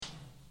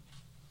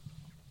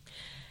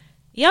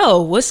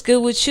Yo, what's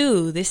good with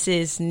you? This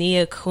is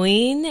Nia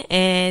Queen,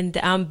 and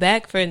I'm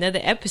back for another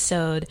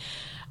episode.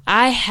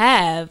 I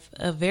have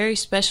a very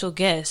special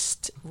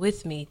guest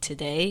with me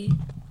today.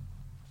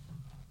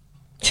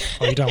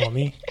 Oh, you talking about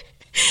me?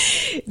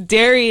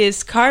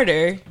 Darius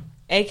Carter,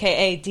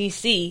 a.k.a.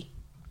 DC,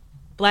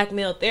 black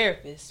male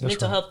therapist, That's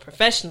mental right. health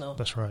professional,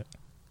 That's right.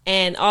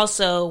 and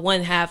also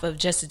one half of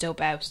Just a Dope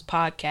Apps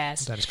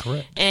podcast. That is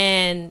correct.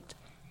 And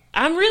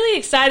I'm really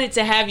excited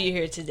to have you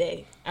here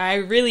today. I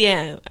really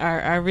am.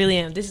 I really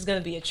am. This is going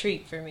to be a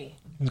treat for me.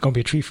 It's going to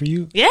be a treat for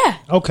you? Yeah.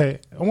 Okay.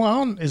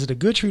 Well, is it a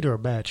good treat or a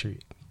bad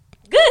treat?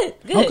 Good.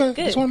 Okay, Good,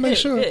 just wanna make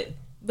sure. Good.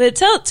 But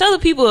tell the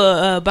people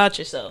about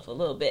yourself a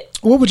little bit.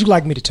 What would you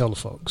like me to tell the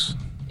folks?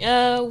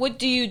 What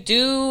do you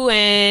do,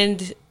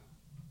 and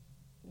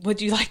what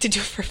do you like to do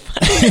for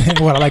fun?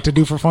 What I like to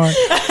do for fun?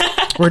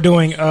 We're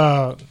doing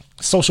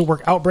social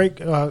work outbreak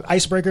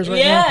icebreakers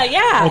right now.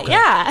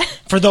 Yeah.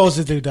 For those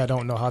of you that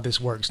don't know how this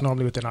works,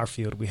 normally within our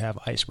field we have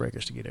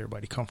icebreakers to get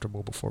everybody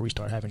comfortable before we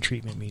start having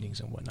treatment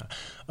meetings and whatnot.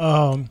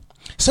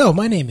 So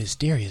my name is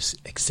Darius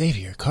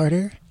Xavier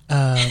Carter,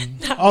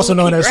 also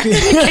known as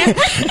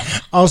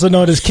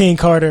King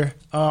Carter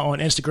on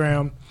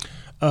Instagram.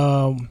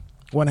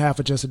 One half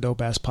of Just a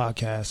Dope Ass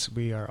podcast.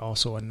 We are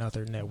also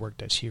another network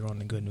that's here on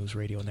the Good News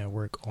Radio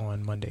Network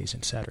on Mondays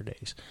and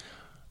Saturdays.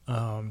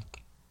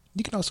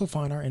 You can also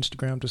find our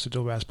Instagram, Just a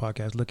Dope Ass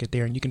podcast. Look at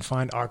there, and you can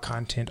find our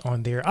content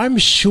on there. I'm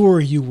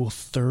sure you will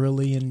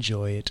thoroughly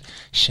enjoy it.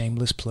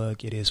 Shameless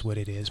plug, it is what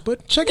it is.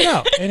 But check it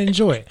out and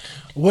enjoy it.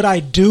 What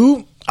I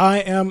do, I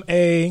am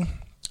a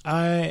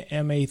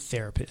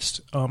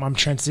therapist. I'm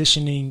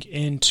transitioning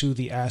into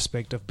the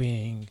aspect of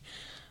being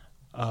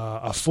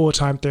a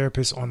full-time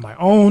therapist on my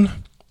own.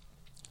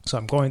 So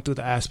I'm going through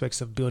the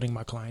aspects of building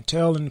my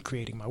clientele and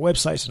creating my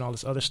websites and all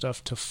this other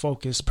stuff to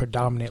focus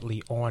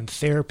predominantly on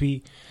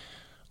therapy.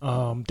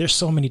 There's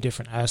so many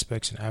different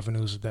aspects and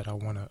avenues that I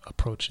want to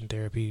approach in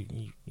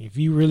therapy. If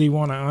you really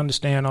want to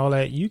understand all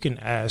that, you can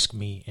ask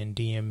me and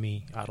DM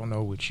me. I don't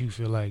know what you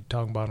feel like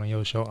talking about on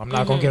your show. I'm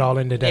not going to get all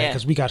into that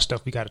because we got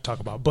stuff we got to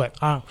talk about. But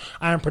I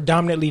am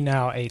predominantly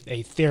now a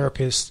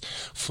therapist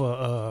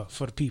for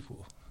the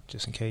people.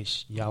 Just in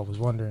case y'all was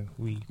wondering,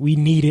 we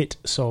need it.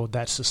 So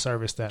that's the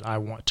service that I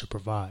want to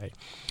provide.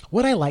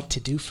 What I like to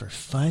do for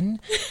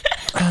fun,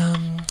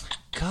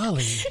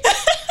 golly.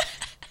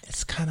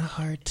 It's kind of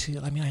hard to,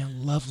 I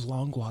love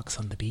long walks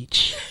on the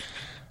beach.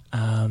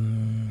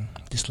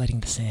 Just letting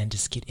the sand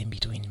just get in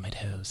between my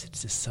toes.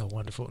 It's just so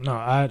wonderful.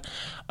 No,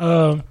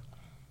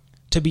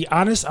 to be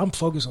honest, I'm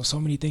focused on so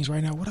many things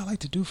right now. What I like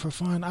to do for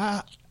fun,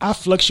 I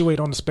fluctuate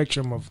on the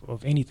spectrum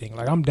of anything.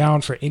 Like, I'm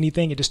down for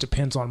anything. It just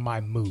depends on my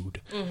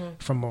mood. Mm-hmm.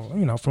 From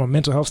a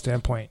mental health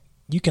standpoint.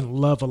 You can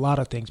love a lot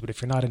of things, but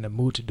if you're not in the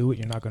mood to do it,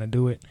 you're not going to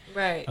do it.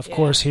 Right. Of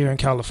course, here in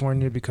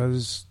California,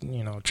 because,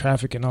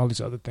 traffic and all these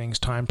other things,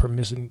 time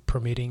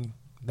permitting,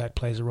 that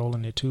plays a role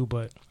in it too.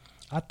 But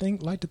I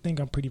like to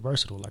think I'm pretty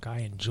versatile. Like, I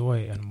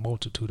enjoy a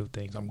multitude of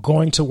things. I'm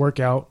going to work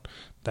out.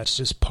 That's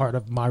just part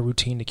of my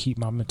routine to keep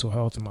my mental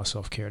health and my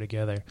self-care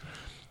together.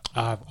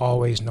 I've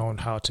always known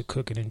how to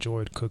cook and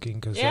enjoyed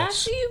cooking. I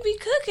see you be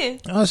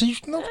cooking. I see you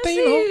be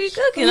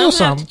cooking. I'm going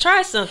to have to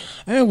try something.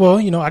 And well,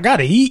 I got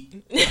to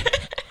eat.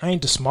 I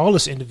ain't the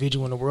smallest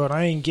individual in the world.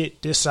 I ain't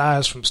get this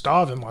size from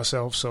starving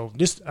myself. So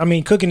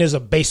cooking is a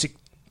basic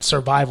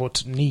survival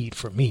need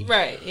for me.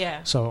 Right,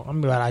 yeah. So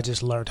I'm glad I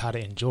just learned how to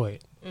enjoy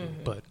it.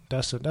 Mm-hmm. But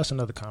that's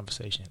another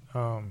conversation.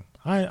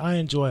 I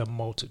enjoy a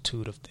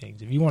multitude of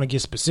things. If you want to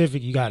get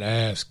specific, you got to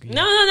ask.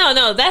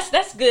 No.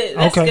 That's good.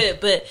 That's okay. good.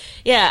 But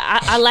yeah,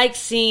 I like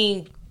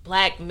seeing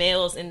black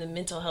males in the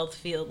mental health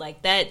field.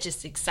 Like, that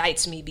just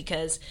excites me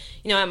because,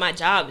 at my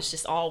job, it's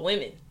just all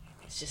women.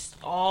 It's just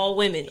all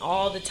women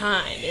all the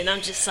time. And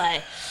I'm just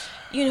like,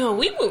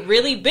 we would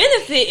really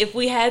benefit if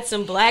we had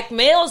some black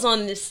males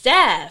on the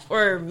staff,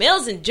 or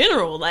males in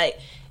general, like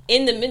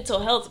in the mental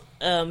health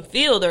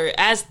field or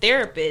as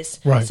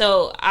therapists. Right.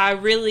 So I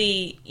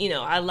really,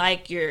 I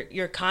like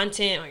your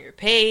content on your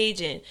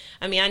page. And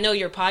I know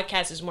your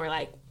podcast is more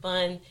like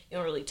fun. You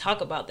don't really talk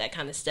about that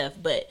kind of stuff,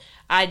 but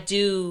I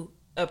do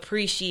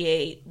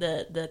appreciate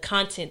the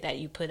content that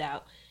you put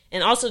out.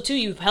 And also too,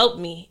 you've helped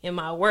me in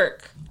my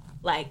work,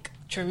 like,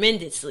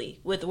 tremendously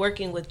with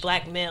working with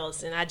black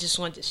males, and I just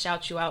wanted to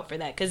shout you out for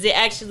that, because the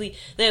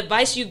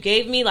advice you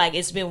gave me, like,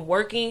 it's been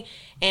working,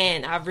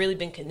 and I've really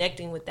been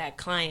connecting with that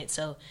client.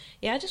 So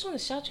yeah, I just want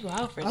to shout you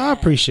out for that. I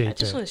appreciate that. I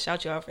just want to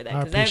shout you out for that,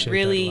 because that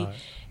really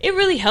it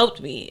really helped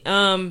me.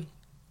 So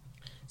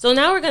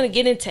now we're going to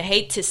get into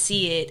Hate to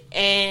See It,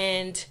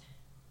 and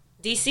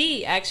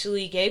DC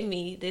actually gave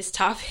me this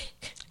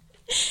topic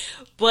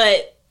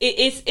but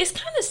it's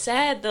kind of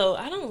sad, though.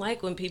 I don't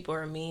like when people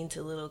are mean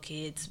to little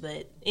kids.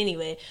 But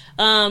anyway,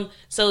 so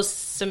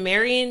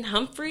Samarian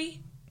Humphrey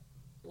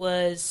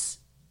was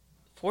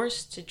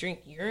forced to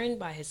drink urine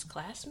by his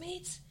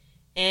classmates.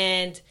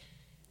 And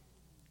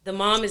the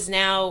mom is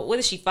now, what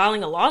is she,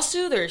 filing a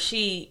lawsuit? Or is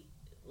she,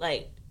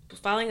 like,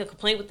 filing a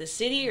complaint with the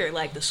city or,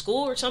 like, the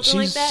school or something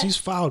like that? She's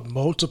filed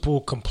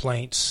multiple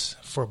complaints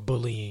for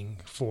bullying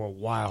for a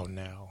while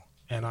now.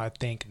 And I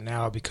think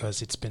now,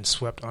 because it's been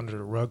swept under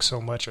the rug so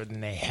much, or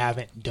they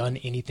haven't done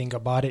anything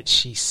about it,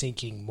 she's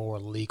seeking more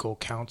legal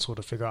counsel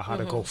to figure out how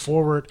to go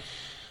forward,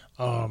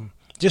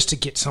 just to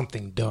get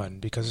something done.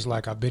 Because it's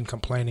like, I've been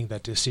complaining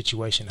that this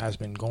situation has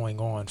been going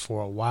on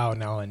for a while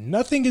now, and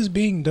nothing is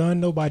being done.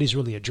 Nobody's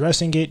really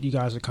addressing it. You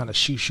guys are kind of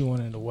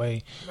shoo-shooing it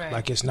away,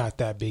 like it's not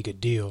that big a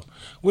deal,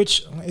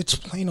 which it's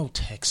Plano,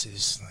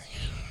 Texas.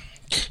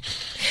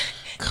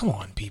 Come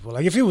on, people.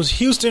 Like, if it was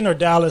Houston or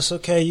Dallas,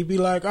 okay, you'd be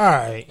like, all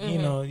right, you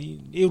know,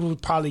 it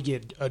would probably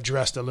get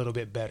addressed a little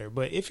bit better.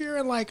 But if you're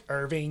in like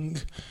Irving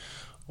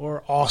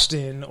or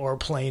Austin or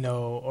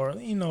Plano, or,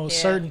 you know,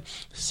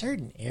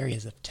 certain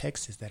areas of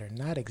Texas that are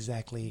not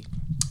exactly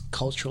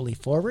culturally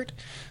forward,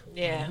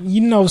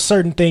 you know,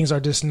 certain things are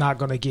just not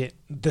going to get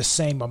the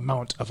same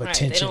amount of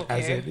attention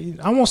as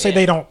it. I won't say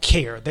they don't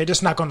care. They're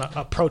just not going to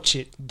approach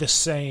it the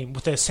same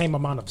with the same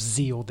amount of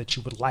zeal that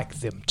you would like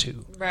them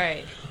to.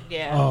 Right.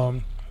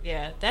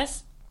 Yeah.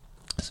 That's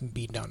some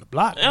beating down the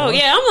block. Oh, boy.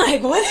 yeah. I'm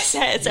like, what is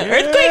that? It's an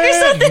earthquake or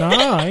something?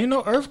 Nah, ain't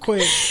no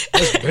earthquake.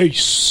 That's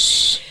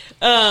bass.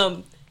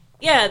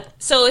 Yeah.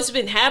 So it's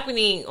been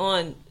happening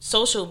on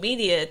social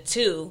media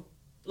too.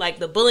 Like,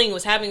 the bullying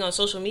was happening on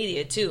social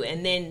media too,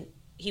 and then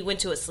he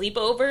went to a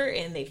sleepover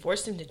and they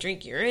forced him to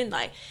drink urine,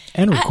 like,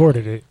 and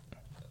recorded it.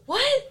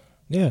 What?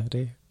 Yeah,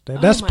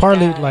 that's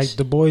partly gosh. like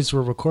the boys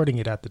were recording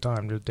it at the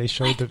time. They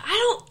showed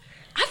I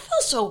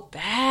feel so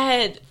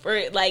bad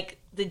for like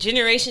the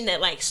generation that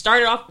like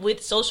started off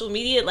with social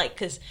media, like,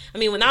 because I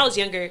mean, when I was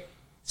younger,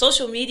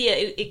 social media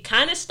it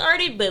kind of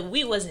started, but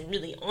we wasn't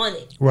really on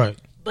it, right?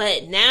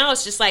 But now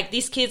it's just like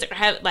these kids are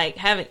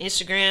having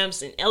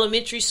Instagrams in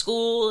elementary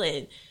school,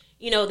 and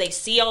you know, they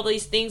see all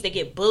these things, they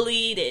get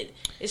bullied, and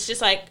it's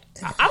just like,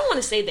 I don't want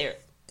to say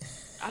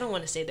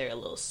they're a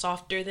little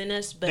softer than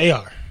us, but they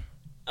are.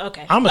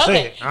 Okay. I'm going to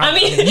say it. I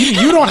mean,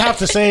 you don't have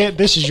to say it.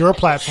 This is your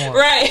platform.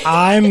 Right.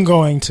 I'm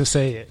going to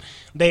say it.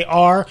 They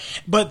are,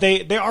 but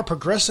they are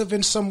progressive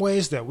in some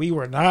ways that we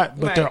were not,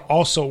 but they're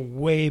also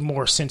way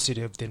more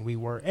sensitive than we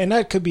were. And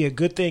that could be a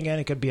good thing and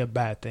it could be a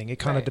bad thing. It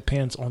kind of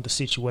depends on the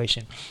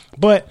situation.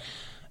 But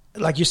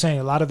like you're saying,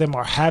 a lot of them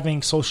are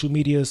having social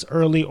medias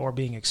early or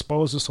being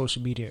exposed to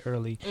social media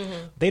early.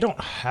 They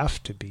don't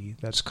have to be.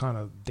 That's kind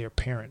of their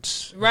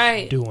parents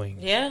doing.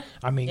 Yeah.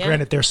 I mean,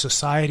 granted, their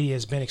society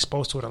has been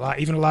exposed to it a lot.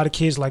 Even a lot of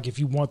kids, like if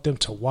you want them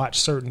to watch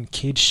certain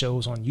kids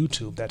shows on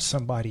YouTube, that's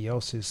somebody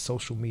else's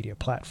social media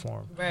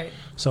platform. Right.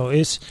 So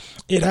it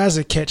has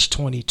a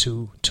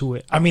catch-22 to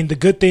it. I mean, the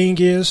good thing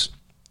is,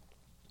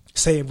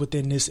 say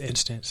within this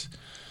instance,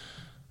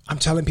 I'm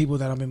telling people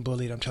that I'm being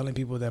bullied. I'm telling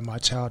people that my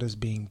child is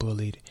being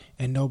bullied,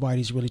 and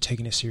nobody's really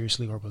taking it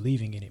seriously or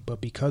believing in it. But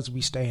because we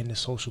stay in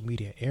this social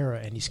media era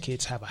and these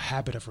kids have a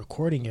habit of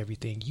recording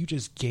everything, you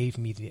just gave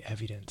me the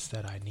evidence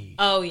that I need.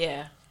 Oh,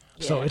 yeah.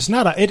 So it's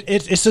not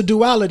it's a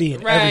duality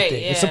in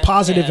everything. It's a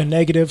positive and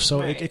negative.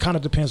 So it kind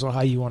of depends on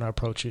how you want to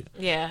approach it.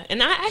 Yeah.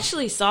 And I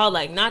actually saw,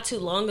 like, not too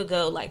long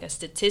ago, like, a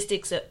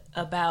statistics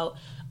about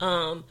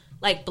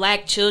like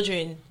black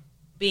children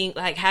being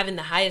like having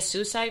the highest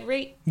suicide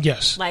rate,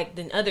 like,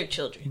 than other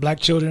children. Black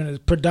children,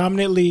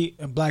 predominantly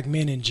black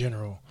men in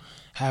general,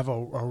 have a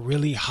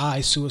really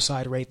high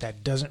suicide rate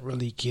that doesn't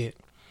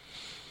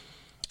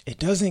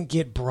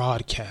get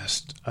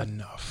broadcast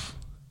enough.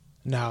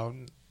 Now,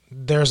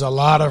 there's a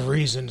lot of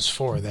reasons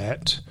for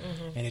that,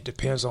 and it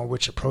depends on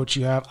which approach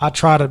you have. I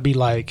try to be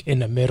like in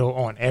the middle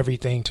on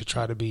everything to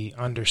try to be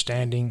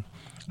understanding.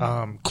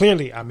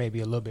 Clearly, I may be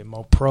a little bit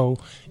more pro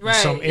in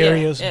some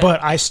areas,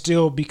 but I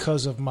still,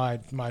 because of my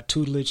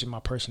tutelage and my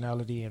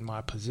personality and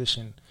my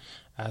position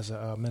as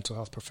a mental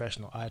health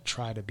professional, I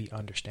try to be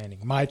understanding.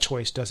 My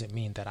choice doesn't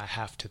mean that I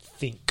have to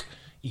think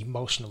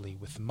emotionally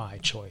with my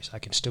choice. I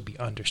can still be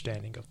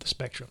understanding of the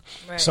spectrum.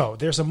 Right. So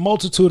there's a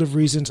multitude of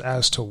reasons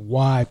as to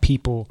why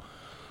people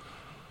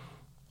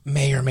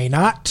may or may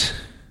not,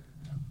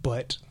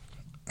 but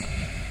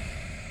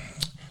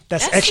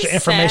that's extra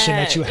information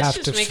that you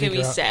have to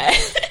figure out. Sad.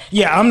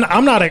 Yeah,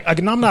 I'm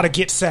not a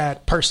get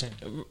sad person.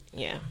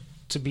 Yeah,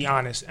 to be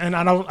honest, and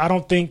I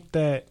don't think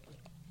that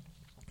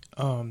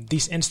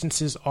these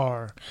instances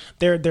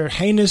they're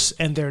heinous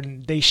and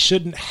they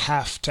shouldn't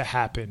have to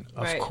happen.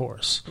 Of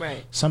course,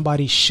 right.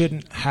 Somebody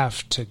shouldn't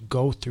have to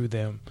go through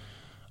them.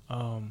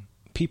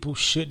 People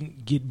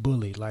shouldn't get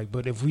bullied.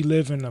 But if we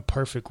live in a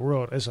perfect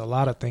world, there's a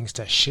lot of things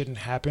that shouldn't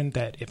happen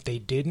that if they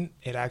didn't,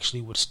 it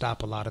actually would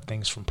stop a lot of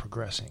things from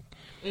progressing.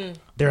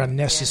 They're a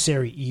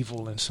necessary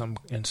evil in some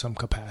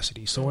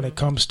capacity. So when it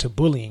comes to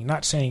bullying,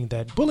 not saying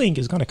that bullying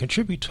is going to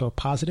contribute to a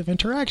positive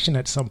interaction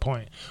at some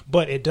point,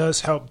 but it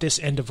does help this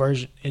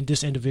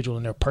individual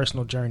in their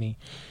personal journey.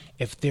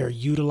 If they're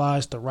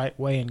utilized the right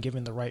way and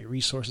given the right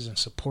resources and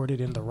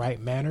supported in the right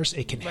manners,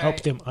 it can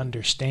help them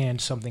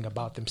understand something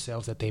about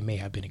themselves that they may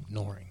have been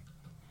ignoring.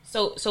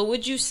 So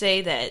would you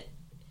say that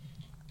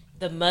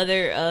the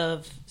mother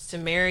of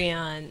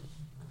Samarion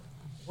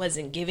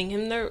wasn't giving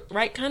him the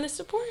right kind of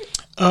support?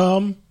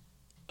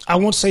 I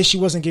won't say she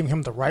wasn't giving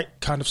him the right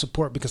kind of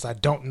support because I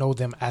don't know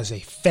them as a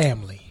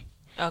family.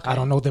 Okay. I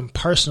don't know them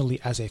personally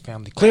as a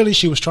family. Clearly,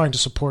 she was trying to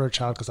support her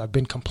child because I've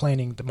been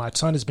complaining that my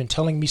son has been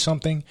telling me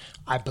something.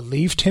 I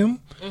believed him,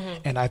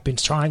 and I've been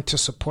trying to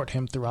support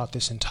him throughout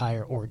this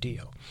entire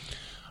ordeal.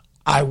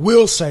 I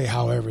will say,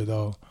 however,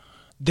 though,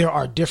 there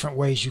are different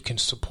ways you can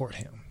support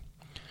him.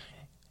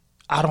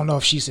 I don't know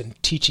if she's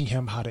teaching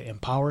him how to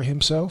empower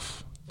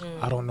himself.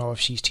 I don't know if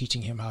she's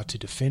teaching him how to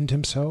defend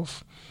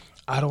himself.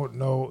 I don't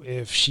know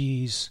if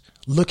she's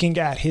looking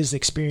at his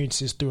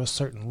experiences through a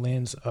certain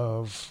lens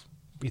of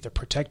either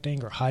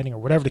protecting or hiding or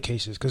whatever the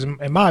case is. Because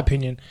in my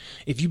opinion,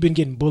 if you've been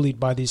getting bullied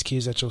by these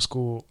kids at your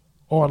school,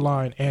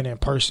 online and in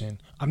person,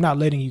 I'm not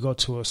letting you go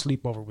to a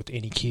sleepover with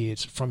any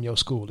kids from your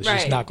school. It's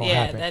just not going to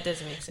happen. That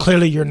doesn't make sense.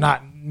 Clearly, you're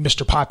not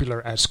Mr.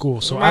 Popular at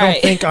school. So I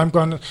don't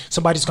think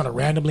somebody's going to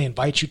randomly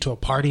invite you to a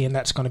party and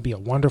that's going to be a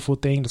wonderful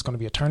thing. That's going to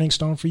be a turning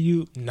stone for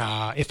you.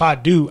 Nah, if I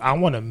do, I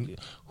want to,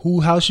 who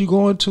house you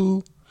going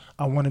to?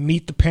 I want to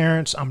meet the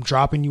parents. I'm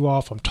dropping you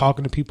off. I'm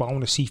talking to people. I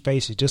want to see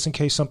faces just in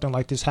case something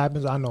like this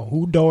happens. I know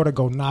who door to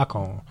go knock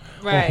on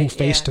or who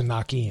face to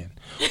knock in.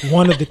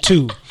 One of the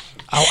two.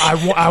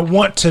 I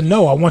want to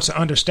know. I want to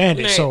understand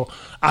it. Right. So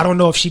I don't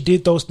know if she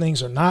did those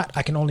things or not.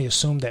 I can only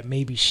assume that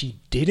maybe she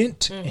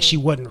didn't and she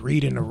wasn't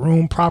reading the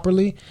room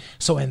properly.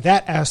 So in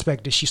that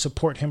aspect, did she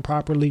support him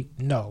properly?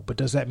 No. But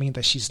does that mean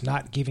that she's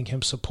not giving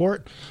him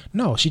support?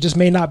 No. She just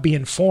may not be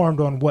informed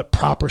on what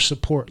proper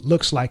support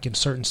looks like in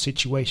certain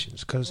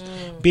situations because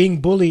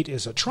being bullied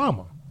is a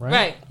trauma, right?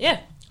 Right. Yeah.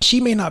 She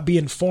may not be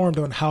informed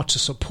on how to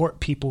support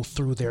people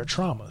through their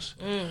traumas.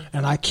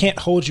 And I can't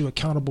hold you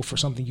accountable for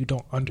something you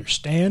don't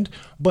understand,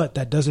 but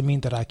that doesn't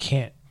mean that I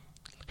can't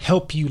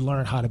help you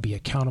learn how to be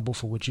accountable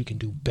for what you can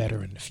do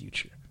better in the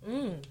future.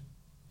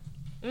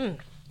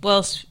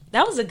 Well,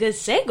 that was a good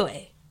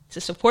segue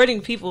to supporting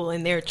people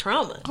in their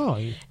trauma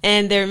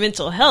and their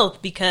mental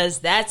health, because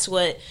that's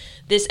what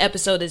this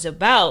episode is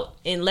about.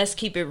 And let's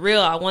keep it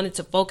real. I wanted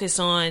to focus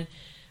on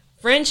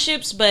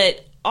friendships,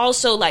 but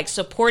also like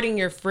supporting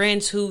your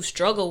friends who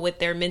struggle with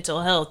their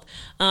mental health.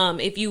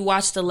 If you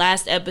watched the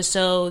last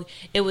episode,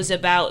 it was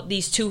about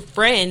these two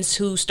friends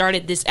who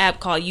started this app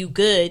called You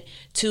Good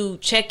to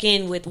check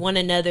in with one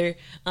another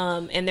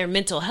and their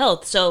mental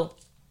health. So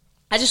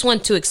I just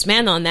want to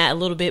expand on that a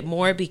little bit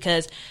more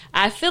because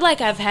I feel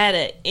like I've had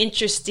an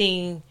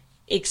interesting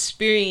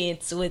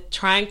experience with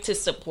trying to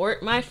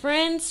support my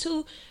friends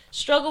who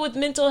struggle with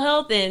mental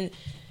health, and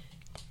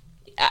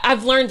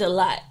I've learned a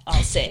lot,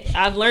 I'll say.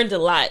 I've learned a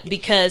lot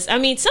because, I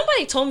mean,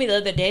 somebody told me the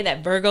other day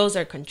that Virgos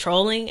are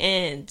controlling,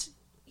 and,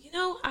 you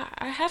know,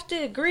 I have to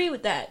agree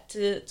with that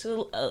to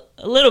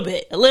a little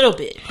bit.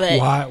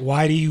 But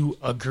why do you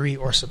agree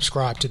or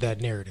subscribe to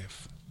that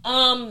narrative?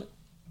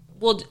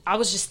 Well, I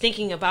was just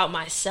thinking about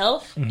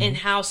myself and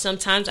how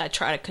sometimes I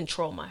try to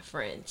control my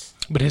friends.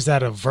 But is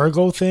that a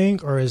Virgo thing,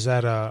 or is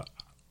that a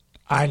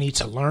I need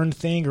to learn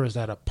thing, or is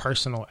that a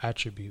personal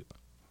attribute?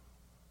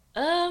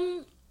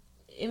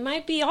 It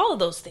might be all of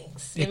those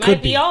things. It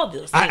might be all of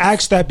those things. I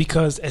asked that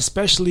because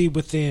especially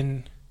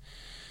within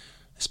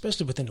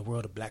the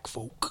world of black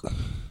folk,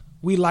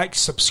 we like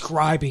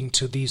subscribing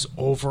to these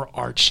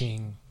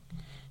overarching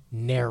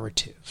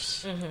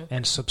narratives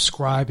and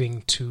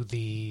subscribing to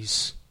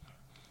these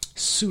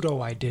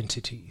pseudo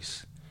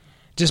identities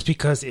just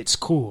because it's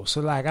cool.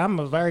 So like, I'm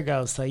a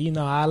Virgo, so you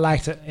know, I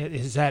like to,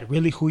 is that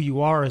really who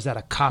you are, or is that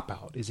a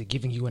cop-out? Is it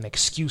giving you an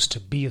excuse to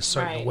be a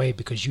certain way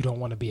because you don't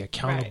want to be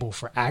accountable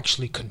for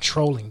actually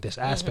controlling this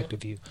aspect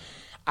of you?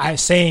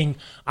 Saying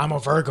I'm a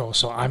Virgo,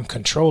 so I'm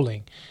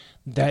controlling,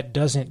 that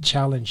doesn't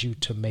challenge you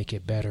to make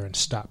it better and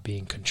stop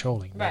being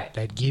controlling.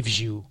 That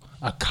gives you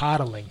a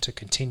coddling to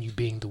continue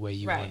being the way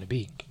you want to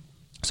be.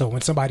 So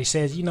when somebody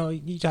says, you know,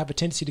 you have a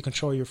tendency to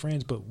control your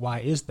friends, but why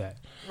is that?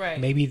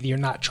 Maybe you're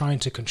not trying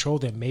to control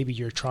them. Maybe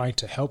you're trying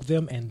to help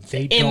them, and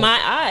they don't. In my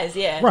eyes,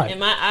 in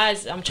my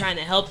eyes, I'm trying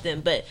to help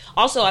them. But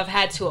also I've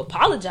had to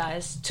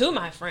apologize to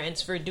my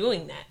friends for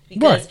doing that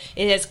because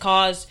it has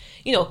caused,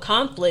 you know,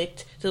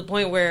 conflict to the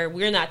point where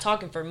we're not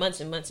talking for months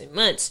and months and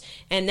months.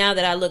 And now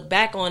that I look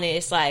back on it,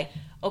 it's like,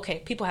 okay,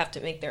 people have to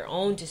make their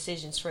own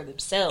decisions for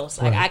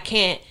themselves. Like I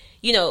can't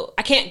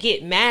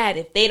get mad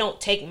if they don't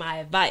take my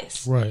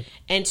advice.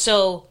 And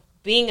so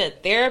being a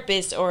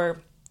therapist,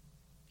 or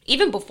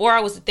even before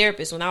I was a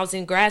therapist, when I was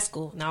in grad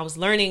school and I was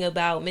learning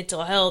about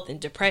mental health and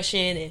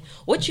depression and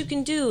what you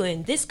can do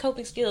and this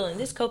coping skill and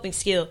this coping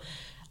skill,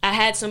 I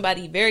had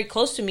somebody very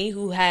close to me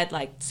who had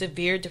like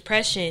severe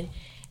depression,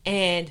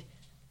 and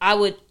I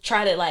would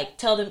try to like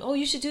tell them, oh,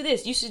 you should do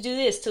this,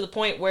 to the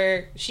point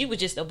where she would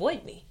just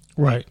avoid me.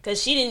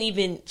 Because she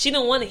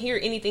didn't want to hear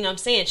anything I'm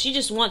saying. She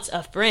just wants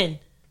a friend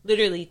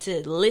literally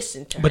to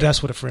listen to her. But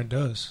that's what a friend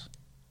does.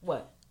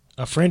 What?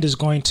 A friend is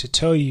going to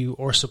tell you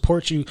or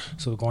support you.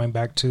 So going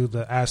back to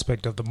the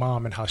aspect of the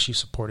mom and how she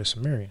supported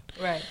Sumerian.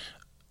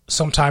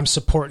 Sometimes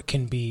support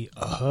can be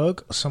a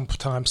hug.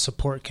 Sometimes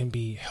support can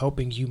be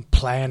helping you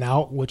plan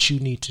out what you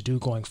need to do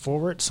going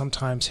forward.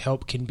 Sometimes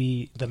help can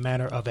be the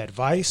manner of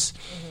advice.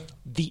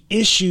 The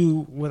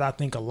issue with, I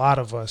think, a lot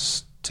of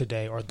us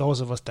today, or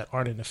those of us that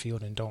aren't in the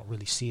field and don't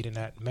really see it in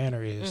that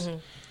manner, is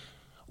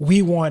we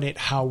want it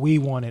how we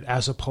want it,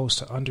 as opposed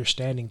to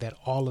understanding that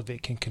all of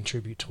it can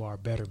contribute to our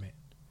betterment.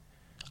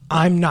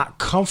 I'm not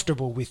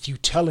comfortable with you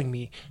telling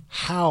me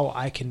how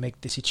I can make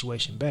the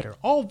situation better.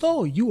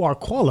 Although you are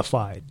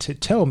qualified to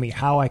tell me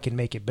how I can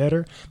make it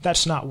better,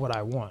 that's not what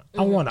I want.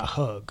 I want a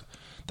hug.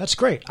 That's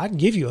great. I can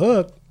give you a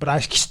hug, but I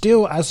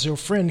still, as your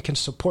friend, can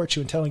support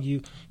you in telling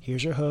you,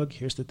 here's your hug,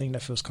 here's the thing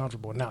that feels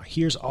comfortable. Now,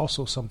 here's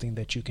also something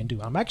that you can do.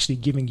 I'm actually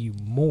giving you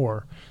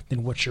more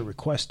than what you're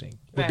requesting.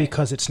 But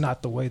because it's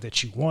not the way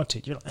that you want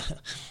it, you're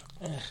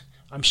like,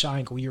 I'm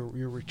shying,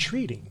 you're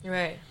retreating.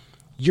 Right.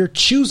 You're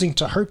choosing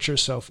to hurt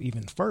yourself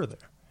even further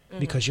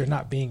because you're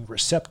not being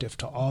receptive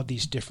to all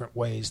these different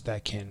ways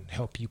that can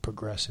help you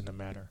progress in the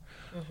matter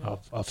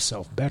of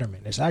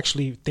self-betterment. It's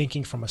actually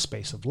thinking from a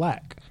space of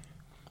lack,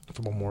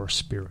 from a more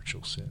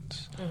spiritual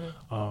sense.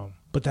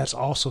 But that's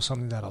also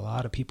something that a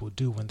lot of people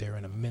do when they're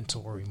in a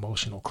mental or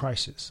emotional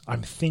crisis.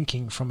 I'm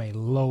thinking from a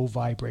low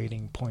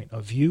vibrating point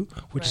of view,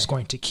 which is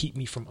going to keep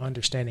me from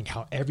understanding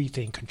how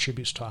everything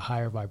contributes to a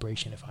higher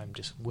vibration if I'm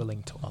just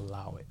willing to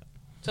allow it.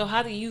 So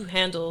how do you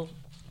handle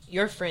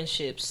your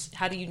friendships?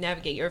 How do you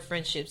navigate your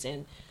friendships?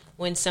 And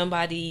when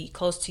somebody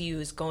close to you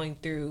is going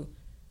through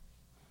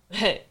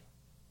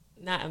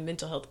not a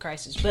mental health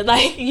crisis, but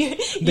like you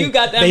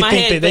got that in my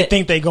head. They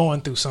think they're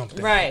going through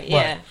something. Right,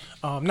 yeah.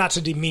 Not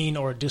to demean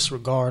or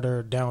disregard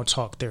or down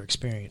talk their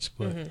experience,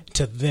 but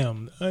to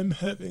them, I'm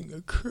having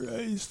a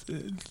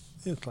crisis.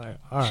 It's like,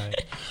 all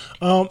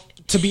right.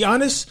 To be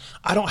honest,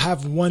 I don't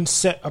have one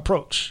set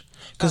approach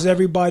because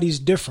everybody's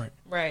different.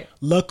 Right.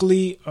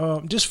 Luckily,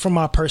 just from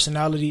my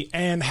personality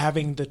and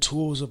having the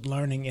tools of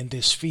learning in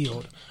this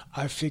field,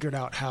 I figured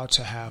out how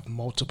to have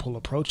multiple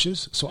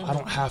approaches, so I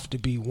don't have to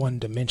be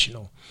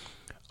one-dimensional.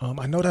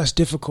 I know that's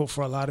difficult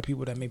for a lot of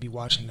people that may be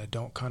watching that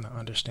don't kind of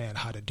understand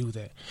how to do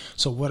that.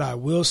 So what I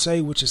will say,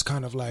 which is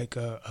kind of like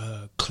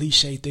a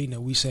cliche thing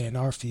that we say in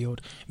our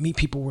field, meet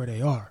people where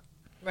they are.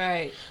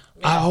 Right.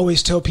 Yeah. I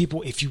always tell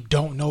people, if you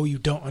don't know, you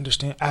don't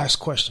understand, ask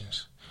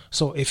questions.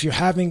 So if you're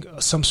having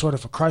some sort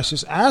of a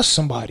crisis, ask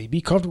somebody.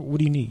 Be comfortable. What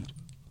do you need?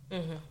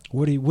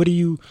 What do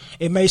you?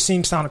 It may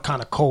sound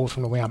kind of cold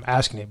from the way I'm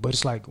asking it, but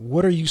it's like,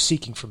 what are you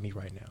seeking from me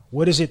right now?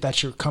 What is it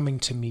that you're coming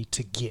to me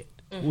to get?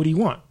 What do you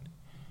want?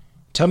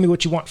 Tell me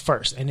what you want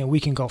first, and then we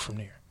can go from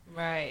there.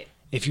 Right.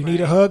 If you need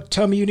a hug,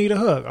 tell me you need a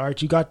hug. All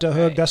right, you got the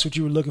hug. That's what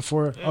you were looking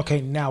for. Okay,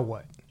 now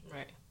what?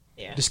 Right.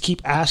 Yeah. Just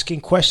keep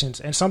asking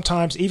questions. And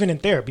sometimes, even in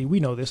therapy, we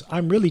know this.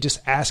 I'm really just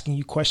asking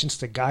you questions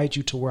to guide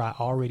you to where I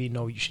already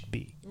know you should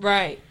be.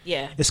 Right.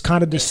 Yeah. It's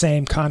kind of the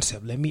same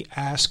concept. Let me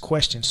ask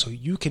questions so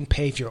you can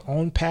pave your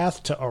own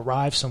path to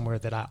arrive somewhere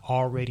that I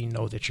already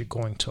know that you're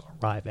going to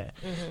arrive at.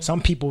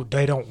 Some people,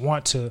 they don't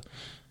want to,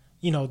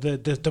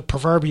 the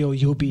proverbial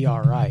you'll be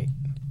all right.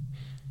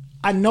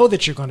 I know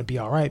that you're going to be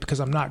all right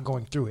because I'm not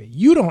going through it.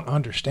 You don't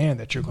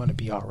understand that you're going to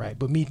be all right.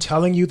 But me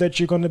telling you that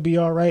you're going to be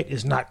all right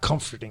is not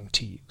comforting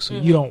to you. So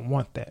you don't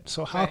want that.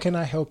 So how can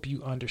I help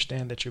you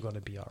understand that you're going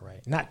to be all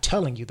right? Not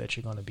telling you that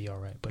you're going to be all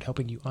right, but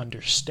helping you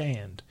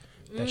understand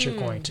that you're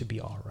going to be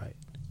all right.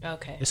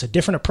 Okay. It's a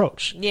different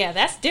approach. Yeah,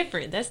 that's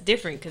different. That's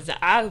different because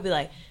I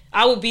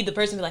would be the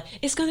person be like,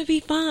 it's going to be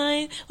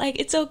fine. Like,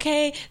 it's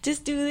okay.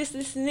 Just do this,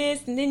 this, and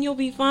this, and then you'll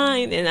be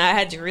fine. And I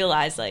had to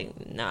realize, like,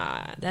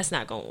 nah, that's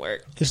not going to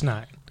work. It's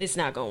not. It's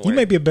not going to work. You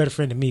may be a better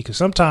friend than me because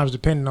sometimes,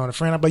 depending on the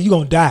friend, I'm like, you're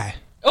going to die.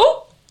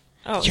 Oh,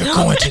 you're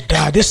going to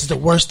die. This is the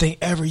worst thing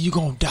ever. You're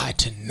going to die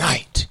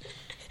tonight.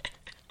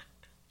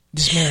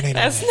 Just marinate on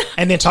that.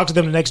 And then talk to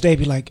them the next day,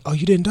 be like, oh,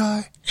 you didn't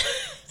die?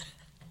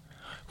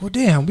 Well,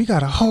 damn, we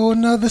got a whole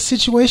nother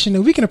situation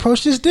and we can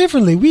approach this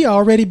differently. We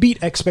already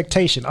beat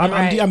expectation.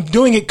 I'm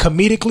doing it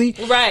comedically,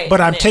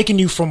 but I'm taking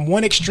you from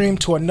one extreme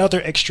to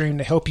another extreme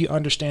to help you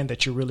understand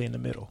that you're really in the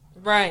middle.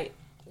 Right.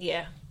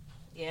 Yeah.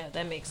 Yeah,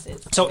 that makes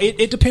sense. So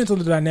it depends on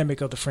the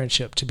dynamic of the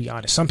friendship, to be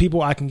honest. Some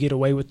people I can get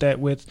away with that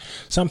with.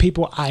 Some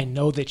people I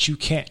know that you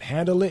can't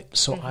handle it,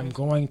 so I'm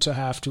going to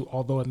have to,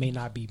 although it may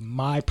not be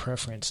my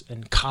preference,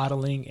 in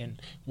coddling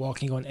and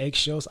walking on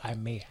eggshells, I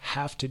may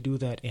have to do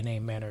that in a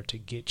manner to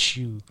get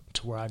you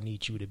to where I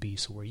need you to be,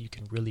 so where you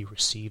can really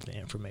receive the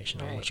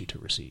information I want you to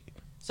receive.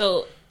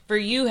 So for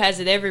you,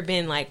 has it ever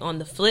been like on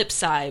the flip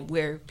side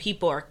where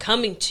people are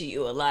coming to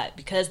you a lot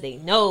because they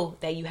know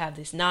that you have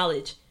this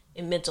knowledge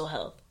in mental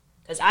health?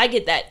 Because I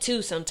get that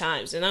too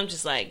sometimes. And I'm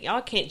just like,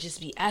 y'all can't just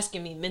be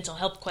asking me mental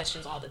health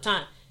questions all the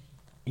time.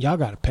 Y'all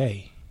got to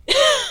pay.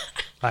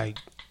 Like,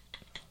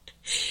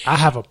 I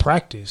have a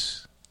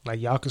practice. Like,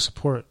 y'all can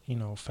support,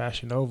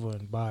 Fashion Nova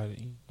and buy,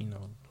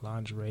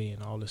 lingerie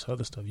and all this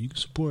other stuff. You can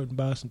support and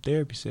buy some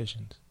therapy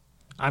sessions.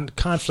 I'm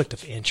conflict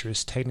of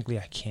interest. Technically,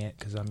 I can't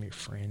because I'm your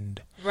friend.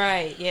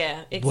 Right,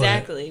 yeah,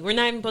 exactly. But we're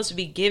not even supposed to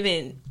be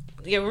giving...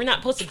 Yeah, we're not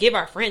supposed to give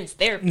our friends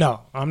therapy.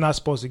 No, I'm not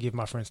supposed to give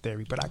my friends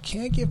therapy, but I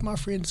can give my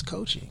friends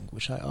coaching,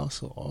 which I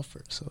also offer.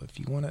 So if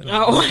you want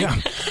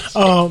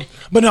to,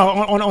 but no,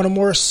 on a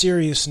more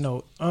serious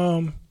note,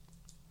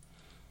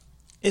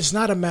 it's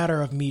not a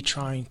matter of me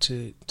trying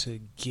to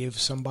give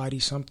somebody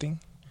something.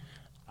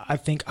 I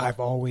think I've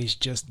always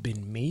just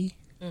been me.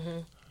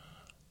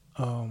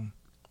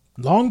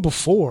 long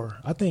before,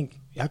 I think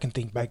I can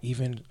think back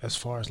even as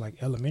far as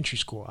like elementary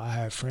school. I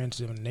had friends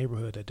in the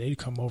neighborhood that they'd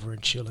come over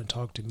and chill and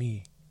talk to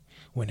me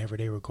whenever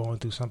they were going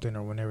through something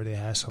or whenever they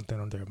had something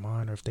on their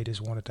mind or if they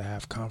just wanted to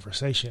have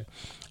conversation.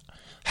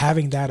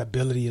 Having that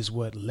ability is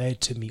what led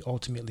to me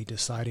ultimately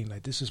deciding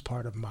that this is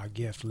part of my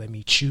gift. Let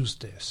me choose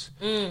this.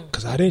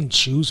 Because I didn't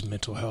choose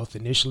mental health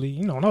initially.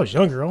 You know, when I was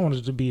younger, I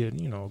wanted to be a,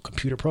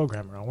 computer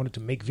programmer. I wanted to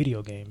make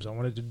video games. I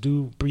wanted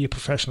to be a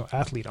professional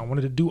athlete. I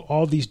wanted to do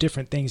all these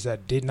different things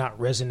that did not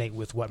resonate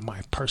with what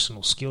my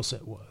personal skill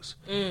set was.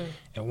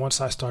 And once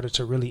I started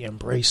to really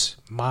embrace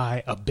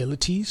my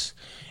abilities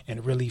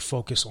and really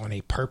focus on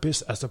a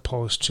purpose as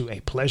opposed to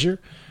a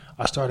pleasure,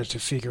 I started to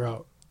figure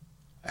out,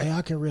 hey,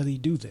 I can really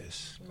do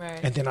this. Right.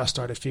 And then I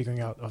started figuring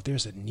out,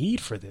 there's a need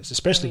for this,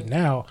 especially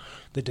now,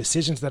 the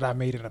decisions that I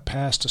made in the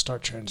past to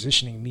start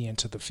transitioning me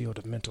into the field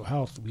of mental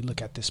health. We look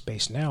at this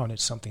space now and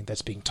it's something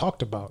that's being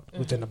talked about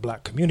within the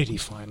Black community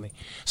finally.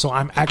 So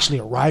I'm actually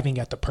arriving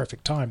at the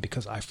perfect time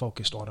because I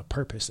focused on a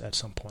purpose at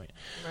some point.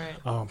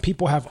 Right.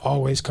 People have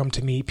always come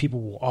to me.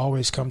 People will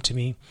always come to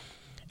me.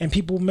 And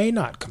people may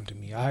not come to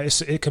me.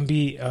 It can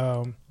be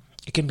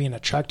an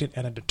attractant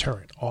and a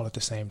deterrent all at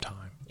the same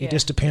time. It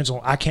just depends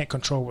on, I can't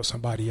control what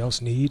somebody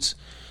else needs.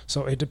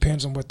 So it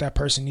depends on what that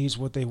person needs,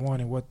 what they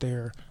want, and what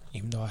their,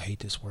 even though I hate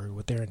this word,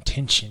 what their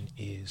intention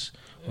is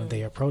when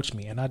they approach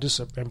me. And I just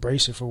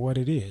embrace it for what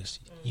it is.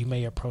 You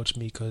may approach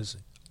me because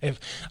if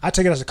I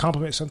take it as a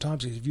compliment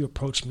sometimes, if you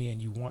approach me and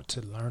you want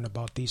to learn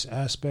about these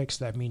aspects,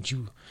 that means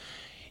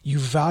you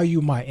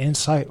value my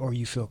insight or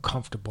you feel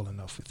comfortable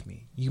enough with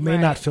me. You may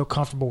not feel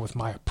comfortable with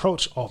my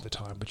approach all the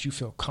time, but you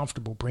feel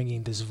comfortable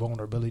bringing this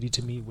vulnerability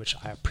to me, which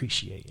I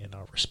appreciate and I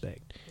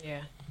respect.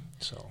 Yeah.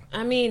 So,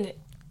 I mean,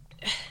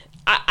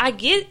 I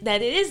get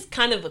that it is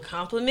kind of a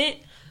compliment,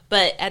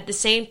 but at the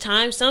same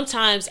time,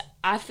 sometimes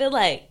I feel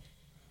like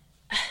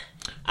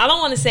I don't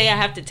want to say I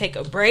have to take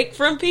a break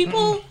from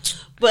people,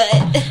 but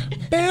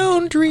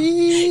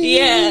boundaries.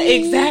 Yeah,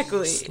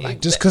 exactly.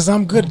 Like just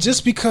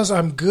because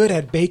I'm good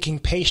at baking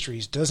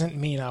pastries doesn't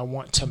mean I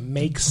want to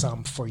make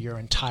some for your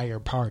entire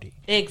party.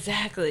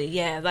 Exactly.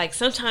 Yeah. Like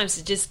sometimes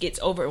it just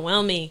gets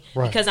overwhelming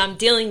because I'm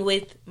dealing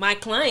with my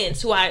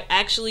clients who I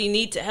actually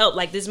need to help.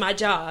 Like this is my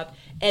job.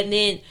 And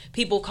then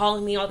people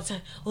calling me all the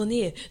time, oh,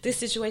 Nia, this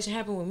situation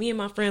happened with me and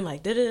my friend,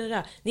 like,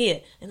 da-da-da-da, Nia.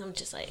 And I'm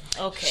just like,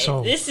 okay,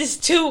 so this is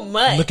too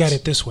much. Look at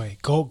it this way.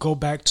 Go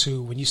back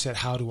to when you said,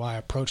 how do I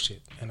approach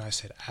it? And I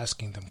said,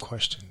 asking them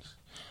questions.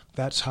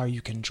 That's how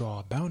you can draw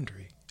a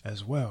boundary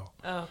as well.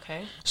 Oh,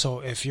 okay. So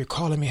if you're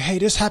calling me, hey,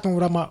 this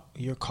happened,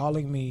 you're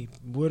calling me,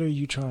 what are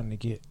you trying to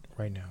get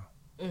right now?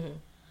 Mm-hmm.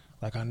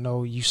 Like, I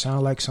know you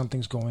sound like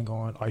something's going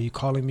on. Are you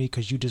calling me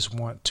because you just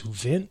want to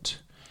vent?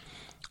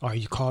 Are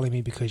you calling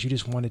me because you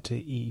just wanted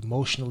to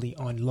emotionally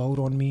unload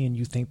on me and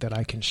you think that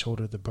I can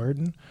shoulder the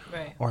burden?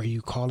 Right. Or are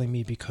you calling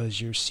me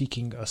because you're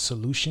seeking a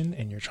solution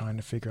and you're trying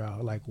to figure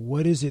out, like,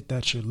 what is it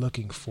that you're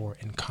looking for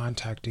in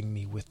contacting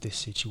me with this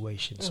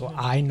situation? Mm-hmm. So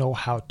I know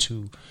how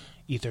to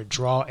either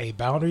draw a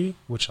boundary,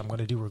 which I'm going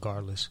to do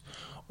regardless,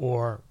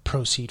 or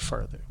proceed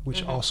further,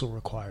 which also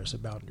requires a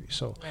boundary.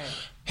 So,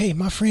 hey,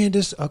 my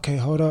friend, okay,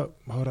 hold up.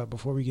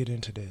 Before we get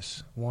into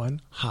this,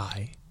 one,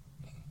 hi,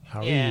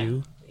 how are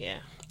you? Yeah.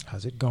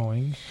 How's it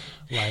going?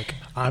 Like,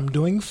 I'm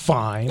doing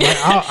fine. Like,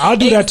 I'll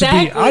do that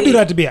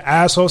to be an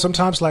asshole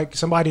sometimes. Like,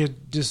 somebody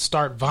just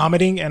start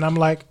vomiting, and I'm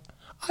like,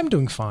 I'm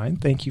doing fine.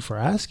 Thank you for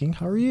asking.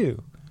 How are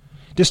you?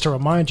 Just to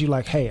remind you,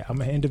 like, hey,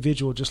 I'm an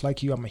individual just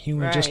like you. I'm a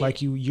human just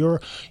like you.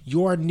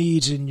 Your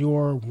needs and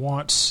your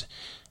wants.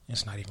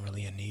 It's not even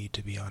really a need,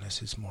 to be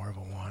honest. It's more of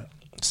a want,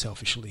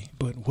 selfishly.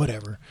 But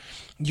whatever.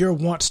 Your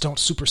wants don't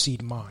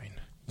supersede mine.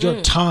 Your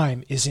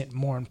time isn't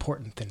more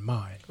important than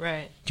mine.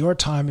 Right. Your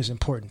time is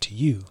important to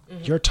you.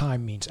 Mm-hmm. Your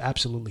time means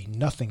absolutely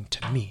nothing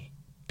to me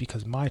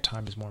because my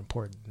time is more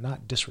important.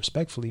 Not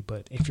disrespectfully,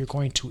 but if you're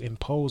going to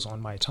impose on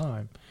my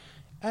time,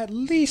 at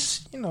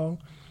least,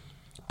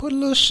 put a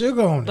little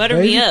sugar on butter it.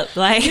 Butter me up.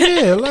 Like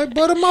like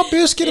butter my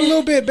biscuit a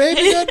little bit,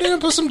 baby.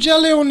 Goddamn, put some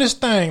jelly on this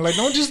thing. Like,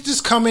 don't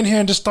just come in here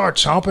and just start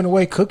chomping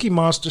away Cookie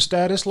Monster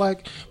status.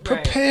 Like,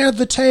 prepare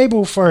the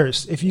table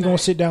first if you're going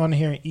to sit down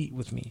here and eat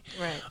with me.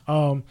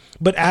 Right.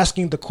 But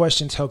asking the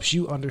questions helps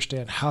you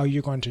understand how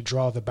you're going to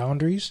draw the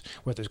boundaries,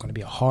 whether it's going to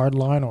be a hard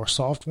line or a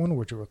soft one,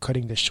 whether we're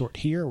cutting this short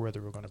here,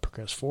 whether we're going to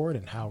progress forward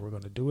and how we're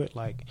going to do it.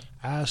 Like,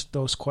 ask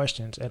those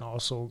questions and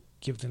also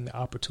give them the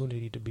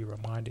opportunity to be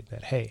reminded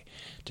that, hey,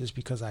 just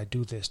because I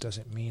do this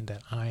doesn't mean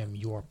that I am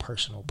your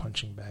personal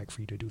punching bag for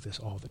you to do this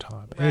all the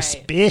time,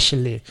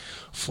 especially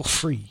for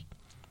free.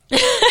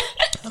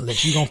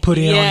 Unless you're going to put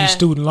in on these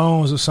student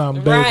loans or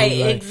something, baby. Right,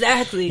 like,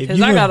 exactly, because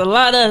I got a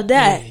lot of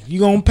that. If you're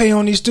going to pay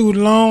on these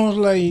student loans,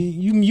 like,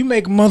 you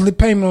make a monthly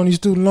payment on these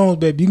student loans,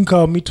 baby, you can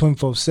call me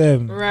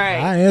 24/7. Right,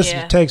 I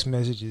answer the text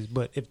messages,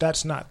 but if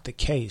that's not the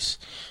case,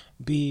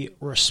 be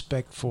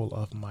respectful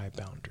of my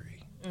boundary.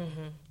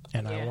 Mm-hmm.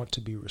 And I want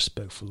to be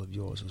respectful of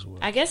yours as well.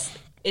 I guess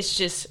it's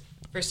just,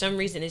 for some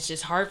reason, it's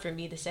just hard for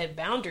me to set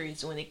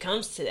boundaries when it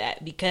comes to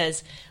that.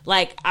 Because,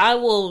 like, I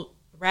will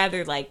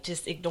rather like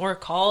just ignore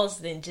calls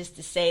than just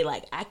to say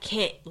like, I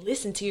can't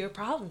listen to your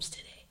problems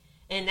today.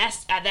 And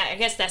I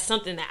guess that's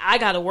something that I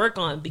got to work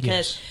on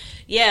because,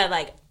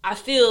 like I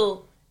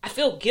feel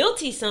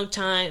guilty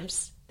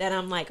sometimes that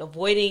I'm like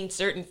avoiding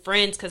certain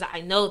friends because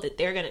I know that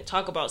they're going to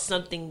talk about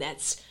something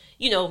that's,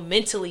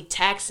 mentally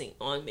taxing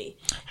on me.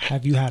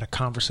 Have you had a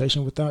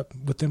conversation with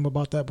them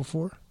about that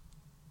before?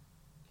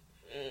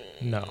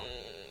 No.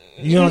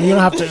 You don't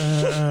have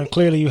to.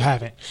 Clearly, you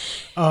haven't.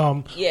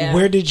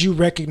 Where did you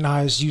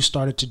recognize you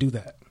started to do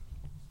that?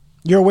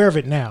 You're aware of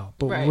it now,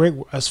 but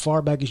as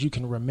far back as you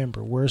can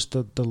remember, where's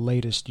the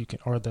latest you can,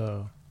 or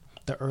the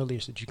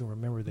earliest that you can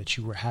remember that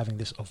you were having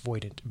this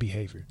avoidant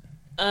behavior?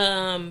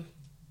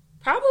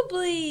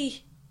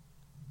 Probably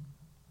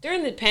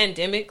during the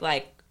pandemic,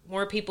 like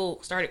more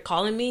people started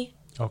calling me.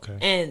 Okay.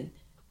 And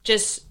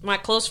just my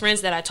close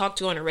friends that I talk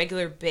to on a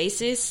regular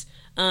basis,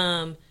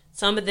 some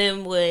of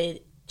them would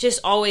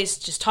just always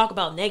just talk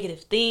about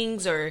negative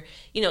things or,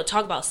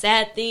 talk about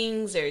sad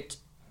things or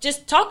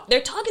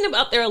they're talking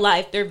about their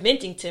life. They're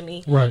venting to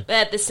me. Right. But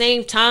at the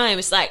same time,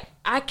 it's like,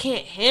 I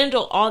can't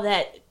handle all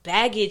that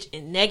baggage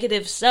and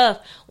negative stuff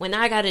when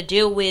I got to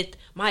deal with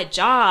my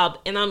job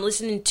and I'm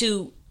listening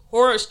to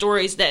horror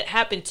stories that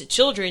happen to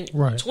children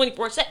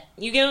 24/7.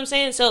 You get what I'm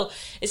saying? So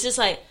it's just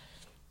like,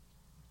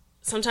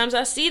 sometimes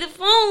I see the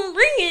phone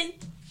ringing.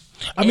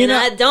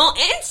 I don't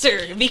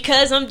answer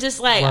because I'm just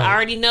like, I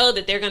already know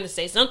that they're going to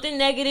say something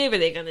negative or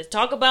they're going to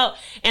talk about,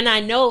 and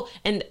I know,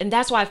 and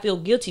that's why I feel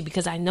guilty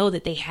because I know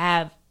that they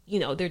have,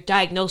 they're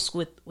diagnosed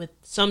with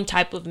some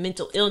type of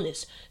mental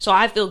illness. So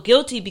I feel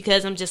guilty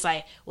because I'm just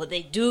like, well,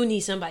 they do need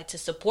somebody to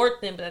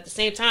support them, but at the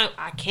same time,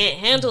 I can't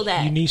handle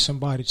that. You need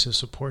somebody to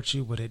support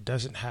you, but it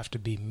doesn't have to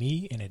be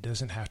me, and it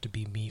doesn't have to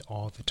be me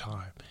all the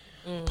time.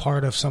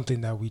 Part of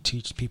something that we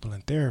teach people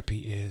in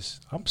therapy is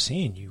I'm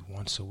seeing you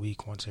once a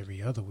week, once every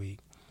other week.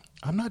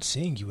 I'm not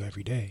seeing you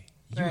every day.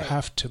 You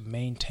have to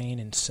maintain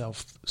and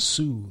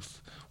self-soothe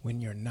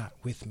when you're not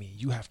with me.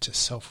 You have to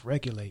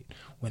self-regulate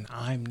when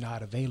I'm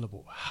not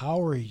available.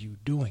 How are you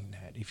doing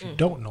that? If you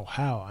don't know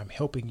how, I'm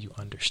helping you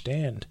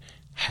understand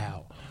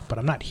how. But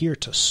I'm not here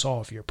to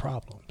solve your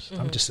problems.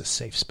 I'm just a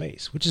safe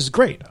space, which is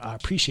great. I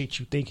appreciate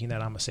you thinking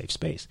that I'm a safe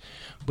space.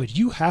 But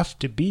you have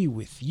to be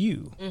with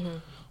you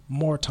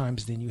more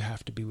times than you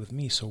have to be with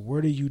me. So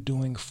what are you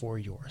doing for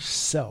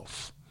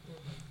yourself?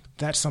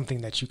 That's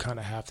something that you kind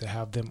of have to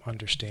have them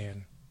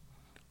understand.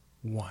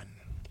 1.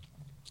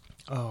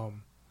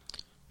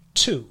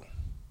 2,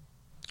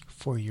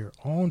 for your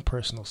own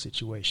personal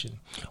situation,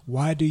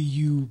 why do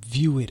you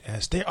view it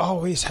as they're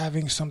always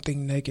having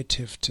something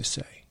negative to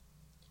say?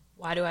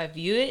 Why do I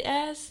view it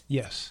as?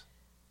 Yes.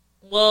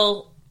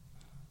 Well,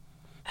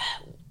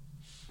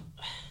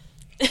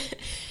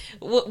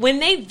 when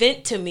they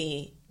vent to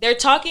me, they're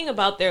talking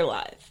about their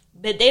life,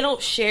 but they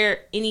don't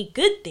share any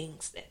good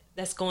things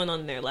that's going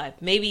on in their life.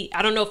 Maybe,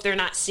 I don't know if they're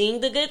not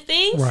seeing the good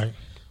things,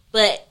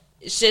 but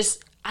it's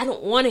just, I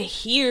don't want to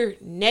hear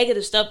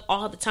negative stuff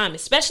all the time,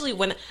 especially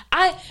when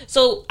I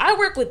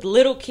work with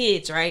little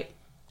kids, right?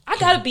 I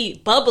got to be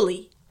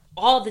bubbly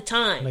all the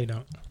time. No, you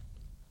don't.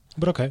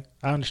 But okay,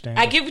 I understand.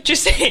 I get what you're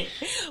saying,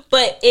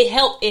 but it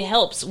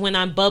helps when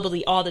I'm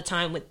bubbly all the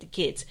time with the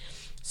kids.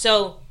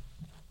 So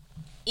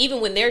even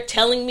when they're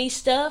telling me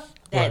stuff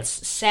that's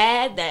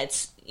sad,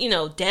 that's,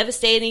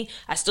 devastating,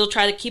 I still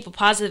try to keep a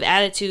positive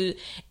attitude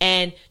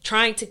and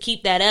trying to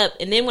keep that up.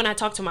 And then when I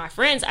talk to my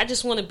friends, I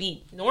just want to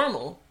be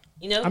normal,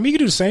 I mean, you can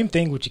do the same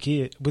thing with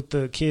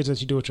the kids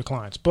that you do with your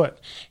clients. But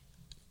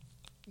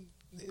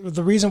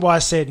the reason why I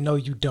said no,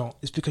 you don't,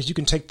 is because you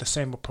can take the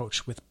same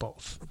approach with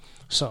both.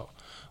 So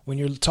when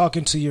you're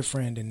talking to your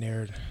friend and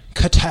they're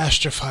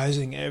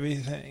catastrophizing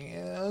everything,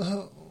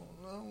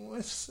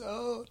 it's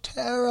so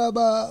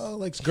terrible.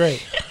 Like, it's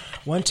great.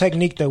 One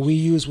technique that we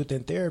use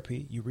within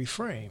therapy, you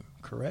reframe,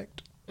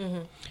 correct?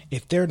 Mm-hmm.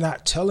 If they're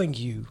not telling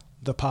you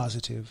the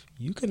positive,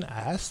 you can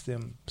ask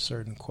them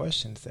certain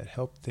questions that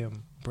help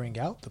them bring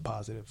out the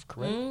positive,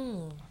 correct?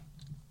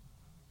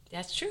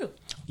 That's true.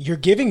 You're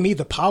giving me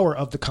the power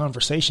of the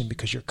conversation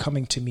because you're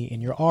coming to me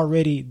and you're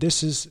already,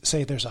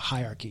 say there's a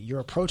hierarchy. You're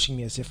approaching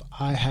me as if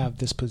I have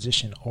this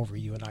position over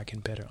you and I can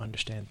better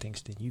understand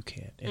things than you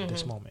can in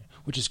this moment,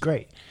 which is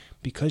great.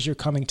 Because you're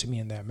coming to me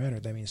in that manner,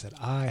 that means that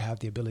I have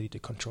the ability to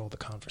control the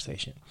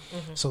conversation.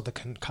 So the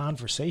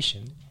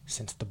conversation,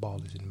 since the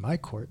ball is in my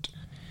court,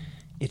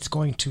 it's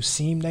going to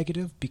seem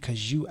negative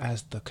because you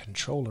as the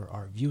controller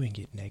are viewing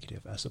it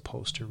negative as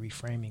opposed to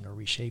reframing or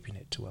reshaping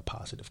it to a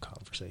positive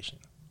conversation.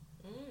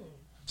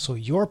 So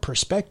your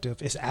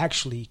perspective is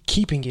actually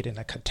keeping it in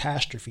a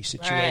catastrophe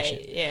situation.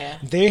 Right, yeah.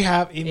 They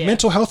have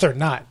mental health or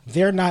not,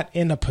 they're not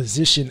in a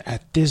position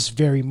at this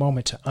very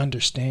moment to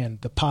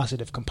understand the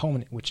positive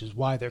component, which is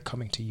why they're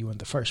coming to you in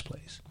the first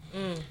place.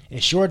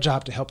 It's your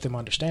job to help them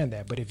understand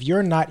that. But if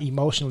you're not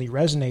emotionally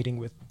resonating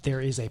with there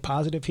is a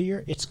positive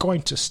here, it's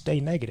going to stay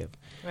negative.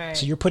 Right.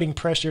 So you're putting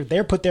pressure.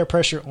 They put their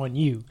pressure on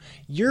you.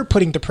 You're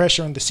putting the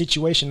pressure on the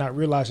situation, not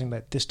realizing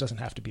that this doesn't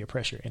have to be a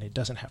pressure and it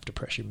doesn't have to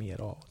pressure me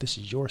at all. This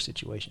is your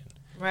situation.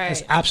 Right. It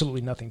has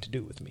absolutely nothing to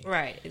do with me.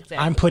 Right, exactly.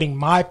 I'm putting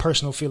my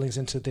personal feelings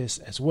into this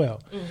as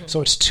well. Mm-hmm. So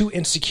it's two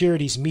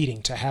insecurities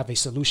meeting to have a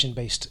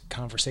solution-based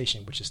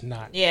conversation, which is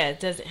not. Yeah, it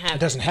doesn't happen. It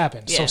doesn't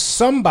happen. Yeah. So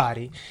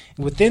somebody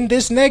within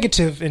this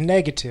negative,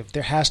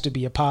 there has to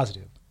be a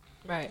positive.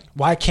 Right.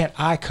 Why can't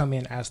I come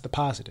in as the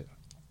positive?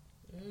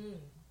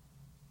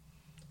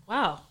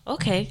 Wow.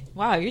 Okay.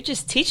 Wow. You're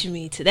just teaching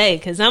me today,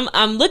 because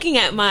I'm looking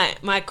at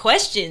my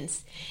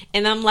questions,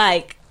 and I'm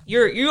like,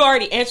 you're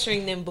already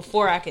answering them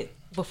before I could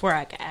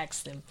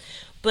ask them.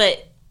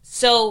 But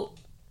so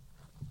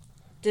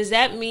does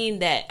that mean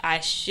that I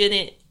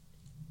shouldn't?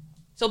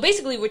 So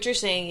basically, what you're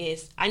saying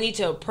is I need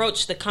to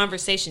approach the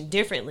conversation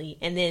differently,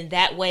 and then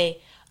that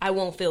way I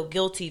won't feel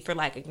guilty for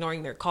like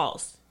ignoring their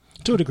calls.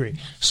 To a degree.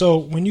 So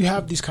when you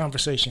have these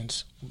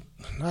conversations,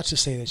 not to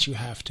say that you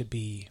have to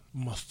be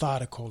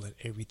methodical in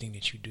everything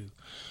that you do,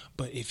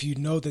 but if you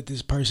know that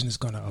this person is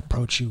going to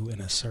approach you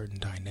in a certain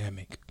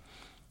dynamic,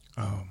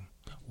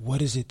 what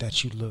is it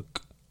that you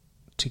look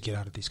to get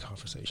out of these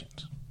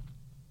conversations?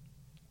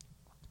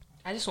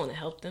 I just want to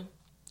help them.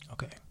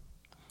 Okay.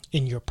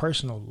 In your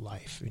personal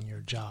life, in your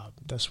job,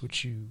 that's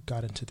what you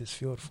got into this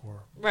field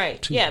for.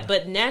 Right. Yeah, right?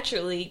 But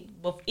naturally,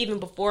 even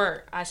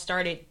before I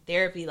started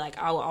therapy, like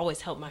I would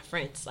always help my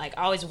friends. Like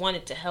I always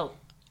wanted to help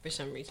for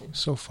some reason.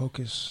 So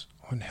focus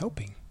on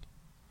helping.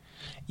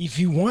 If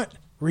you want,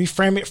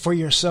 reframe it for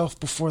yourself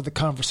before the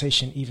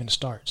conversation even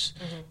starts.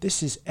 Mm-hmm.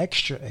 This is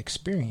extra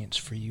experience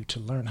for you to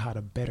learn how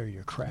to better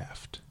your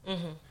craft.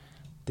 Mm-hmm.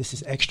 This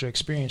is extra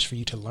experience for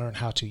you to learn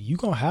how to. You're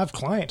going to have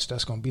clients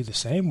that's going to be the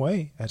same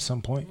way at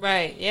some point.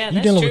 Right. Yeah,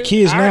 you're dealing with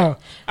kids now.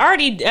 I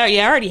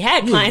already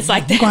had clients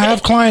like that. You're going to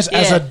have clients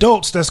as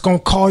adults that's going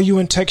to call you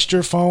and text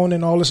your phone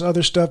and all this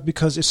other stuff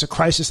because it's a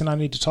crisis and I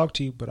need to talk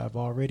to you. But I've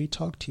already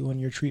talked to you on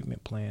your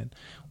treatment plan.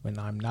 When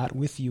I'm not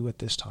with you at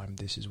this time,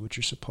 this is what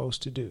you're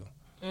supposed to do.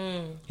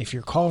 If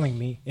you're calling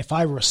me, if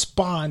I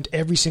respond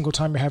every single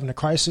time you're having a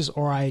crisis,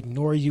 or I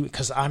ignore you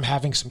because I'm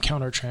having some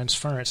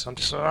countertransference,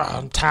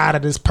 I'm tired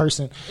of this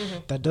person,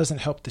 that doesn't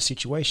help the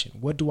situation.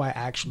 What do I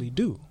actually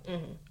do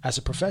as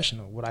a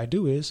professional? What I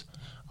do is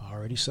I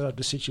already set up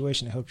the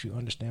situation to help you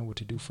understand what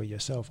to do for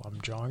yourself. I'm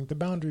drawing the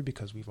boundary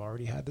because we've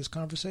already had this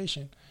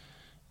conversation.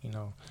 You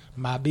know,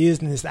 my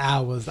business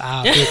hours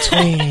are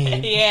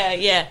between.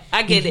 Yeah,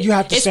 I get it. You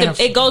have to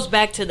it goes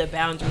back to the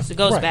boundaries. It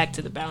goes back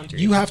to the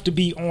boundaries. You have to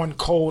be on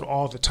code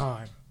all the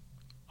time,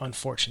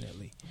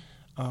 unfortunately.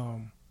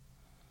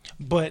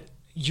 But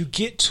you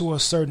get to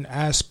a certain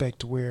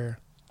aspect where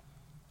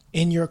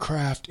in your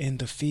craft, in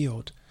the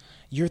field,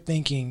 you're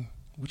thinking,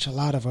 which a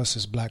lot of us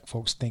as black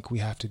folks think we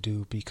have to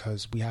do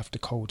because we have to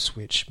code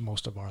switch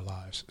most of our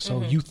lives.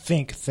 So you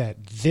think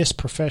that this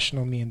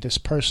professional me and this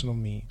personal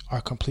me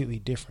are completely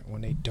different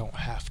when they don't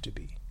have to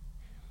be.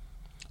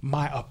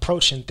 My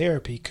approach in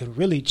therapy could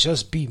really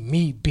just be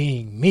me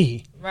being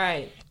me.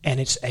 Right. And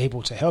it's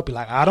able to help you.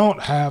 Like, I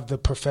don't have the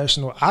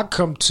professional. I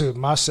come to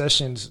my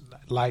sessions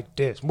like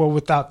this. Well,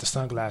 without the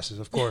sunglasses,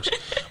 of course.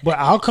 But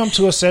I'll come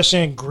to a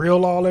session,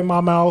 grill all in my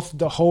mouth,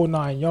 the whole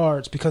 9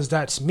 yards, because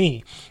that's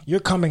me.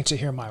 You're coming to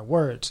hear my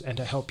words and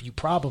to help you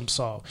problem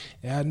solve.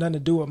 It had nothing to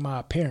do with my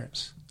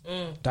appearance.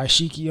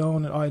 Daishiki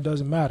on and all, it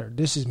doesn't matter.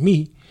 This is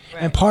me.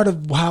 Right. And part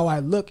of how I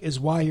look is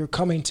why you're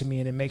coming to me,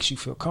 and it makes you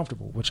feel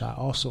comfortable, which I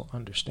also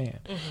understand.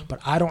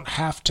 But I don't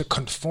have to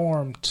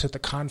conform to the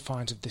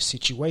confines of this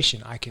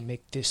situation. I can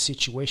make this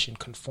situation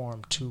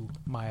conform to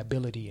my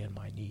ability and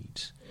my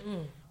needs.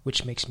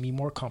 Which makes me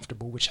more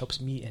comfortable, which helps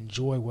me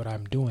enjoy what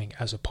I'm doing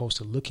as opposed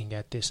to looking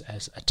at this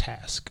as a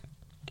task.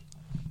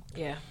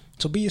 Yeah.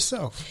 So be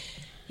yourself.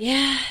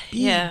 Yeah.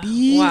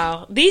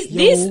 Wow.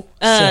 These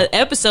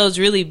episodes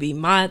really be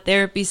my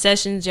therapy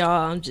sessions,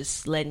 y'all. I'm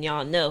just letting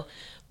y'all know.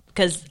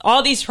 Because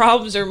all these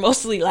problems are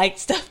mostly like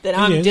stuff that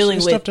I'm dealing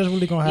with. Stuff that's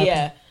really going to happen.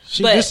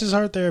 Yeah. This is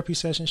her therapy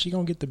session. She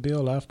going to get the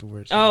bill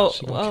afterwards. She going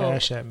to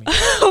cash at me.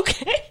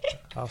 Okay.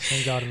 I'll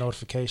send y'all the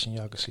notification.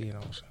 Y'all can see it.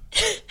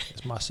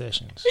 It's my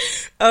sessions.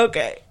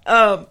 Okay.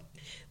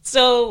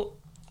 So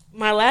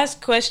my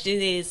last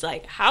question is,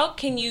 like, how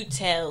can you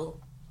tell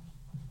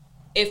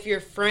if your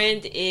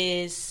friend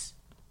is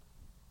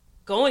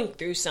going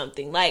through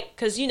something? Like,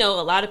 because, you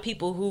know, a lot of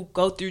people who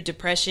go through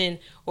depression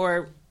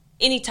or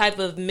any type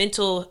of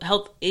mental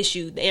health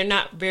issue, they're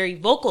not very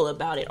vocal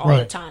about it all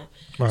the time.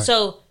 Right.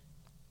 So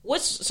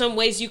what's some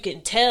ways you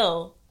can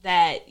tell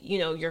that, you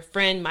know, your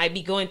friend might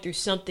be going through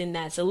something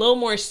that's a little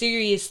more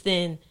serious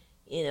than,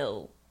 you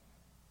know,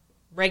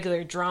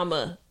 regular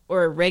drama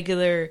or a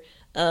regular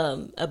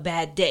a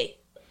bad day,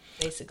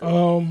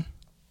 basically?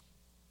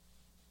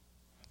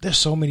 There's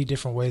so many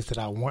different ways that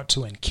I want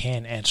to and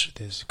can answer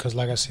this because,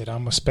 like I said,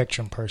 I'm a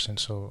spectrum person.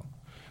 So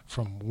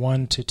from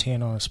 1 to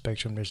 10 on a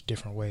spectrum, there's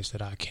different ways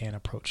that I can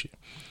approach it.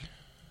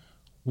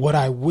 What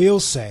I will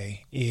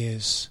say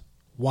is,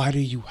 why do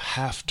you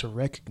have to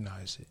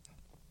recognize it?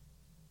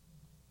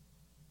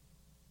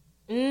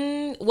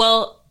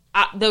 Well,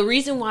 the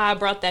reason why I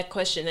brought that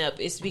question up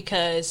is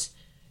because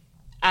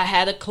I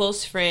had a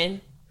close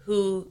friend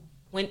who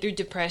went through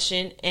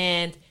depression,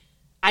 and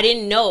I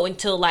didn't know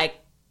until like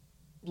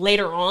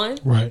later on.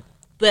 Right.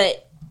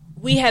 But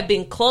we had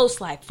been close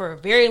like for a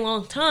very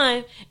long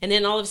time, and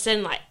then all of a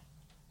sudden like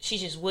she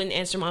just wouldn't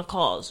answer my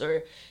calls,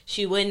 or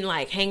she wouldn't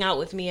like hang out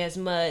with me as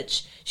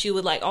much. She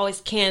would like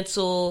always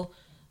cancel.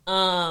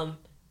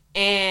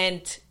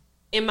 And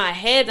in my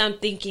head, I'm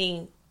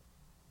thinking,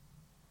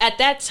 at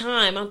that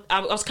time,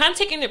 I was kind of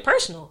taking it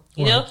personal,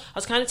 you know? I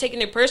was kind of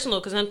taking it personal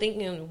because I'm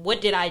thinking,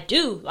 what did I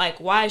do? Like,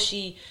 why is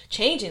she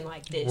changing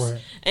like this?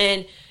 Right.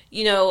 And,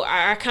 you know,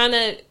 I kind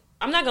of,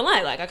 I'm not gonna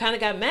lie, like, I kind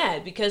of got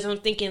mad because I'm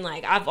thinking,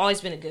 like, I've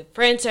always been a good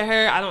friend to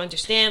her. I don't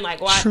understand, like,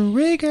 why.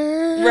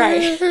 Triggered.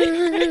 Right.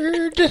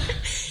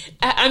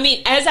 I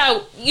mean, as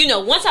I, you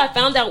know, once I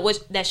found out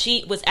that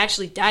she was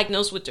actually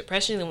diagnosed with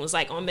depression and was,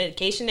 like, on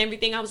medication and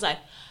everything, I was like,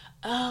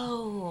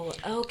 oh,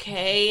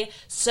 okay.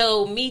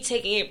 So me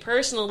taking it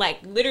personal, like,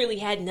 literally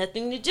had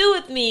nothing to do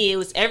with me. It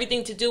was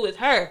everything to do with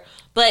her.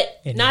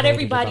 But and not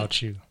everybody.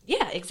 About you.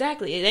 Yeah,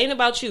 exactly. It ain't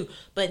about you.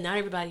 But not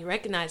everybody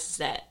recognizes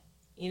that.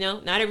 You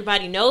know, not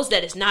everybody knows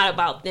that it's not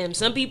about them.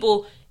 Some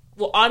people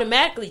will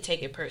automatically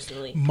take it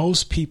personally.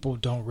 Most people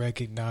don't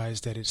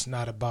recognize that it's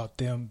not about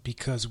them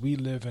because we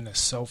live in a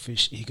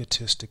selfish,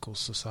 egotistical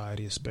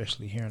society,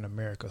 especially here in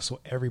America. So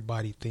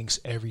everybody thinks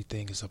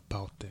everything is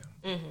about them.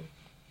 Mm-hmm.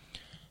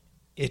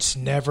 It's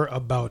never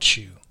about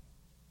you.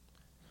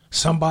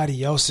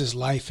 Somebody else's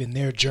life and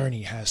their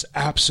journey has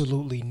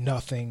absolutely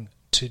nothing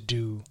to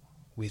do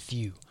with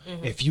you.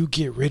 Mm-hmm. If you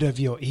get rid of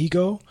your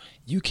ego,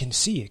 you can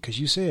see it, because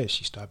you said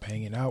she stopped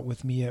hanging out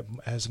with me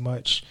as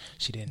much.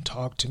 She didn't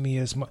talk to me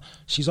as much.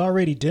 She's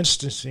already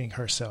distancing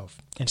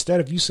herself. Instead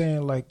of you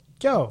saying like,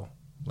 yo,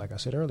 like I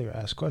said earlier,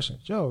 ask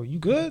questions. Yo, you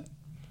good?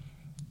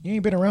 You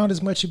ain't been around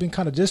as much. You've been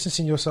kind of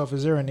distancing yourself.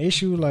 Is there an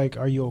issue? Like,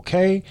 are you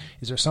okay?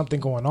 Is there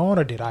something going on,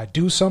 or did I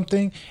do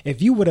something?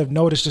 If you would have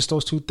noticed just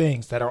those two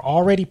things that are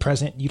already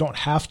present, you don't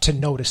have to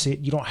notice it.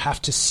 You don't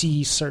have to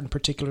see certain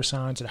particular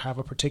signs or have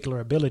a particular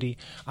ability.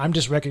 I'm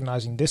just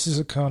recognizing this is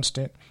a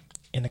constant,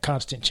 and the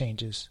constant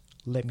changes.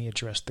 Let me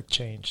address the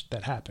change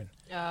that happened.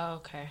 Oh,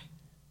 okay.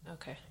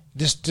 Okay.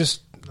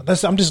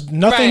 I'm just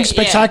nothing right,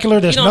 spectacular.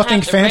 Yeah. There's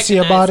nothing fancy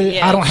about it.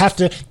 Yeah. I don't have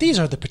to. These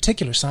are the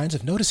particular signs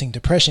of noticing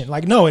depression.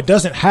 Like, no, it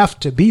doesn't have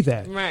to be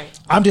that. Right.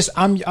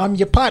 I'm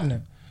your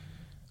partner.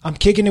 I'm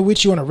kicking it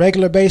with you on a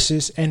regular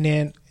basis, and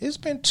then it's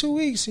been 2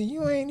 weeks and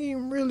you ain't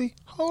even really.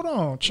 Hold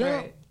on,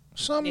 child. Right.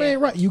 Something ain't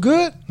right. You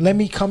good? Let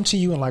me come to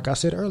you and, like I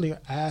said earlier,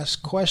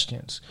 ask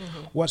questions.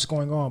 Mm-hmm. What's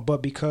going on?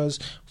 But because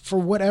for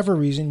whatever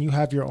reason you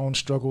have your own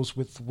struggles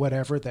with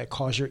whatever that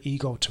cause your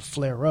ego to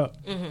flare up,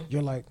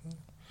 you're like,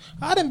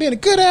 I done been a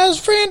good ass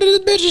friend to this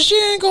bitch and she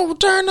ain't gonna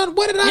return nothing.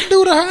 What did I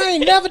do to her? I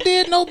ain't never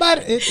did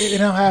nobody. It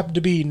don't have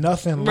to be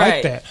nothing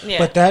like that. Yeah.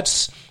 But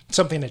that's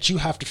something that you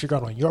have to figure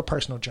out on your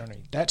personal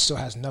journey. That still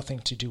has nothing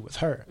to do with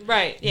her.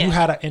 Right. Yeah. You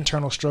had an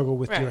internal struggle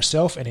with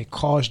yourself, and it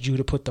caused you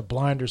to put the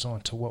blinders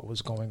on to what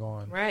was going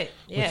on. Right.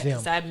 Yeah.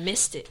 Because I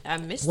missed it.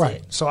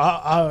 Right. So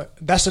I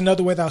that's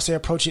another way that I'll say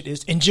approach it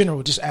is, in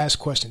general, just ask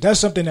questions. That's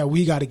something that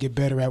we got to get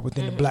better at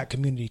within the Black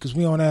community, because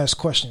we don't ask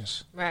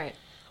questions. Right.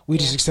 We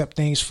just accept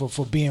things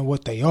for being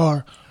what they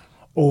are,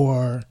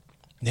 or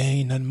they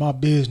ain't none of my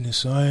business,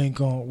 so I ain't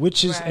going.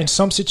 Which is, in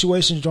some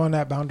situations, drawing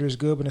that boundary is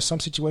good, but in some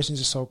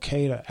situations, it's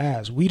okay to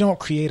ask. We don't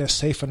create a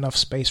safe enough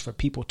space for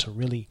people to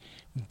really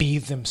be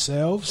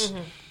themselves.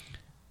 Mm-hmm.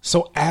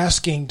 So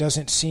asking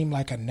doesn't seem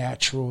like a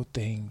natural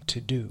thing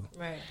to do.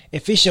 Right.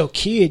 If it's your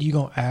kid, you're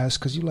going to ask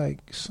because you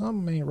like,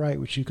 something ain't right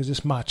with you because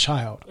it's my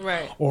child.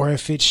 Right. Or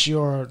if it's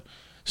your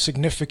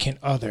significant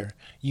other,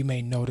 you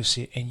may notice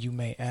it and you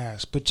may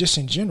ask. But just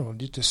in general,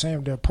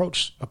 the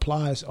approach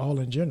applies all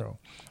in general.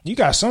 You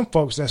got some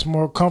folks that's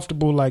more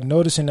comfortable like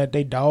noticing that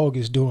their dog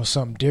is doing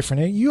something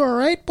different. And you all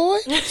right, boy?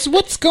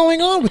 What's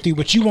going on with you?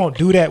 But you won't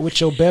do that with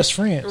your best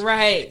friends.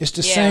 Right. It's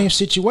the same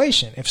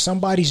situation. If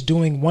somebody's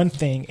doing one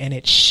thing and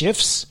it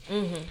shifts,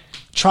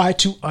 try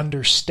to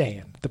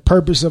understand. The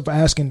purpose of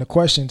asking the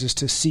questions is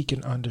to seek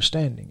an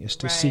understanding, is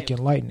to seek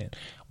enlightenment.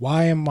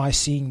 Why am I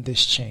seeing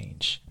this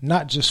change?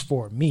 Not just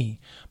for me,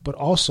 but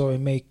also it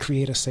may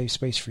create a safe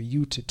space for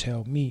you to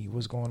tell me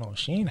what's going on.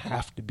 She ain't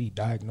have to be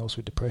diagnosed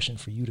with depression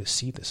for you to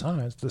see the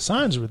signs. The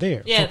signs were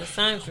there. Yeah, the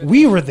signs were there.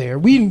 We were there.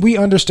 We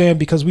understand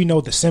because we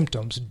know the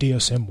symptoms,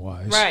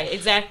 DSM-wise. Right,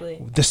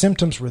 exactly. The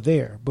symptoms were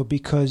there, but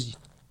because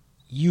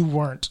you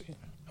weren't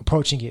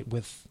approaching it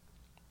with,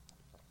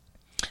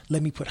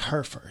 let me put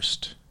her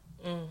first.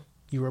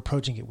 You were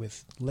approaching it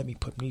with, let me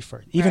put me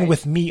first. Even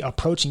with me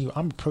approaching you,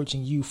 I'm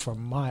approaching you for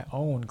my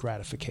own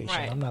gratification.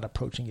 I'm not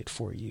approaching it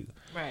for you.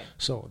 Right.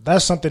 So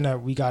that's something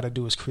that we got to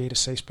do, is create a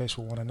safe space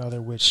for one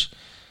another, which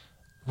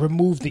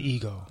remove the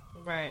ego.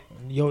 Right.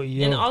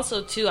 And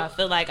also, too, I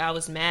feel like I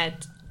was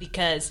mad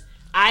because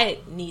I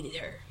needed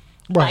her.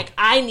 Right. Like,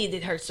 I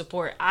needed her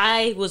support.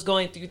 I was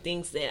going through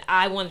things that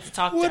I wanted to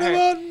talk to her. What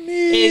about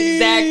me?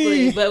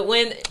 Exactly. But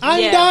when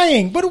I'm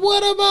dying, but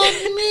what about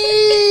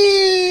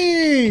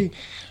me?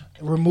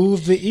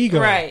 Remove the ego.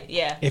 Right,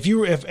 yeah.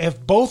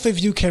 If both of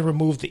you can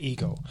remove the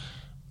ego,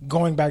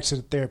 going back to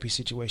the therapy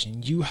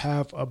situation, you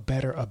have a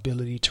better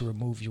ability to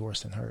remove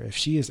yours than her. If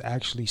she is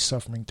actually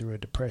suffering through a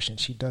depression,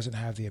 she doesn't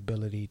have the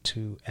ability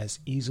to as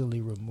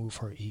easily remove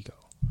her ego.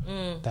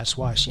 That's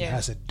why she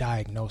has a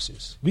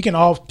diagnosis. We can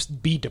all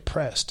be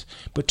depressed,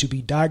 but to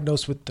be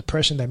diagnosed with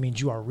depression, that means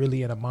you are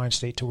really in a mind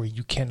state to where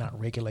you cannot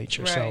regulate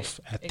yourself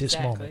at this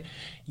moment.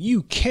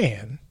 You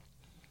can,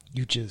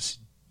 you just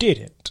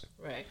didn't.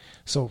 Right.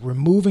 So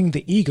removing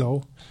the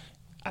ego,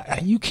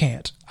 you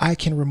can't. I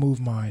can remove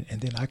mine,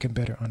 and then I can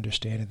better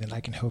understand, and then I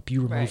can help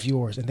you remove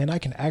yours, and then I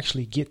can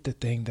actually get the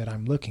thing that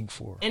I'm looking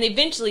for. And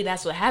eventually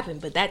that's what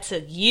happened, but that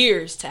took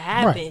years to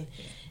happen. Right.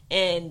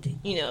 And,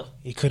 you know,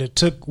 it could have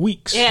took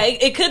weeks. Yeah,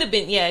 it could have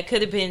been. Yeah, it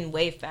could have been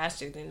way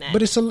faster than that.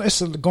 But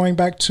it's going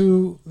back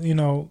to, you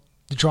know,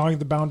 drawing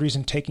the boundaries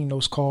and taking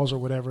those calls or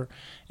whatever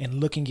and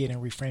looking at it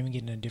and reframing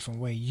it in a different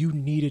way. You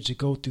needed to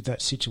go through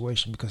that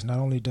situation because not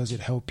only does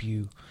it help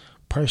you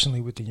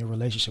personally within your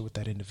relationship with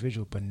that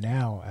individual, but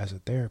now as a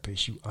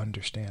therapist, you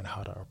understand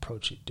how to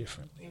approach it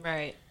differently.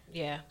 Right.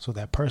 Yeah. So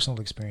that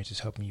personal experience is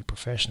helping you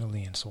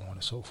professionally and so on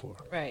and so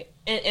forth. Right.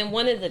 And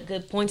one of the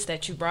good points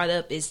that you brought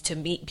up is to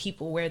meet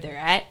people where they're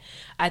at.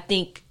 I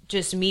think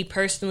just me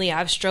personally,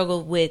 I've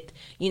struggled with,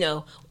 you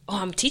know, oh,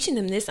 I'm teaching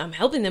them this, I'm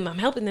helping them.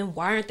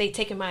 Why aren't they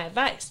taking my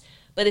advice?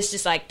 But it's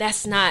just like,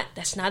 that's not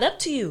up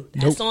to you.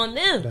 That's on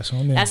them.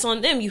 That's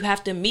on them. You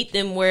have to meet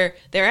them where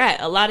they're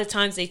at. A lot of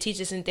times they teach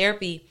us in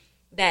therapy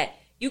that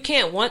you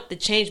can't want the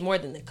change more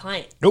than the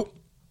client. Nope.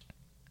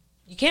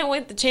 You can't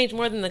want to change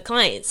more than the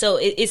client. So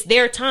it's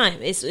their time.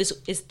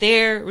 It's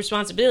their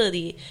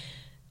responsibility.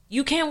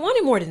 You can't want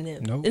it more than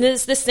them. Nope. And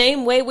it's the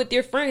same way with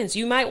your friends.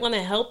 You might want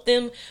to help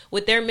them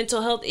with their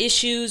mental health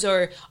issues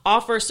or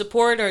offer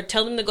support or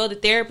tell them to go to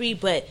therapy,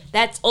 but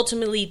that's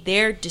ultimately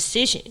their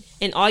decision.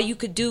 And all you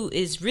could do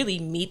is really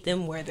meet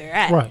them where they're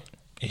at. Right.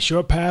 It's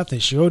your path.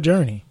 It's your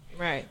journey.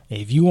 Right.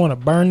 If you want to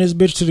burn this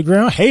bitch to the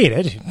ground, hey,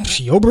 that's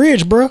your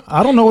bridge, bro.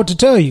 I don't know what to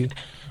tell you.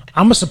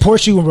 I'm going to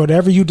support you in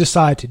whatever you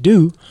decide to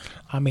do.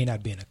 I may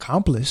not be an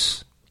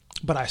accomplice,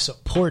 but I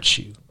support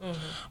you. Mm-hmm.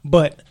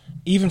 But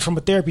even from a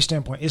therapy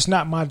standpoint, it's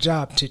not my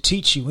job to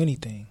teach you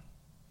anything.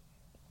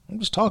 I'm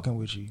just talking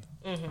with you.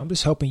 Mm-hmm. I'm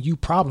just helping you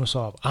problem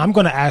solve. I'm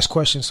going to ask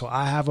questions so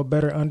I have a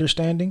better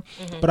understanding,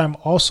 but I'm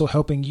also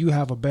helping you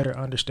have a better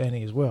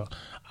understanding as well.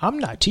 I'm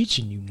not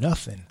teaching you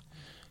nothing.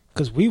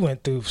 Because we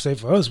went through, say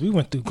for us, we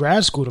went through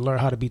grad school to learn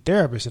how to be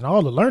therapists, and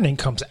all the learning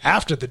comes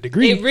after the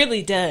degree. It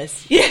really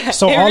does. Yeah.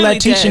 So all really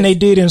that teaching they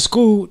did in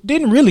school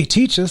didn't really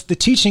teach us. The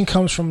teaching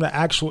comes from the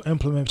actual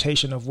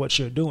implementation of what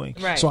you're doing.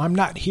 Right. So I'm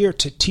not here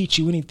to teach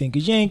you anything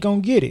because you ain't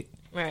going to get it.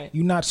 Right.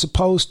 You're not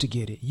supposed to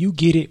get it. You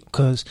get it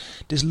because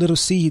this little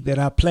seed that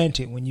I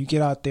planted, when you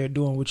get out there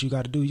doing what you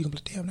got to do, you can be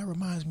like, damn, that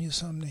reminds me of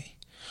something.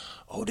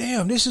 Oh,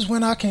 damn, this is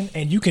when I can,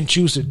 and you can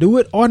choose to do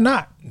it or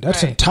not.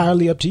 That's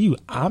entirely up to you.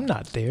 I'm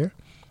not there.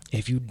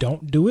 If you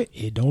don't do it,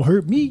 it don't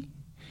hurt me.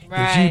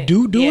 Right. If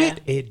you do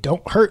it, it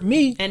don't hurt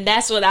me. And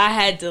that's what I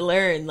had to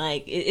learn.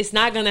 Like, it's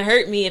not going to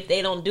hurt me if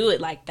they don't do it.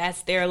 Like,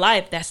 that's their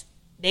life.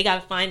 They got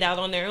to find out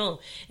on their own.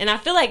 And I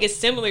feel like it's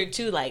similar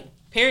to, like,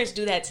 parents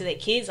do that to their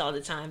kids all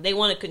the time. They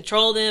want to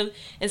control them.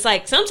 It's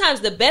like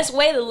sometimes the best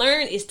way to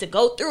learn is to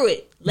go through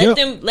it. Let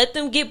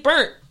them get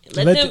burnt.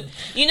 Let them,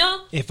 you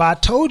know? If I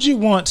told you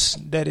once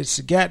that it's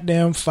a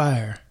goddamn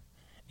fire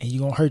and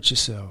you're going to hurt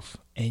yourself,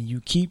 and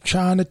you keep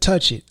trying to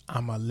touch it,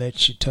 I'm going to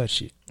let you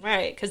touch it.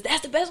 Right, because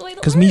that's the best way to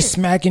learn. Because me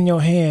smacking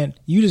your hand,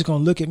 you just going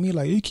to look at me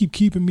like, you keep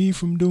keeping me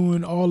from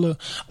doing all the...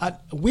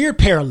 weird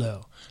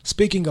parallel.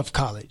 Speaking of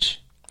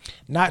college,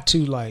 not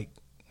to like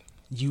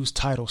use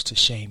titles to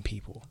shame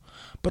people,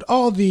 but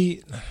all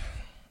the...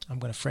 I'm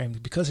going to frame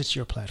it because it's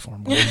your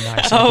platform. I'm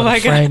nice. I'm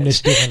going to frame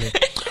this differently.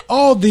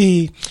 All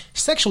the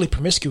sexually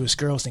promiscuous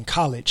girls in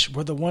college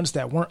were the ones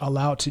that weren't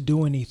allowed to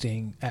do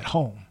anything at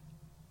home.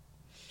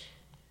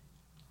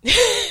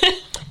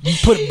 You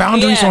put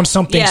boundaries on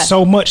something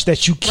so much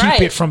that you keep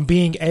it from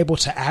being able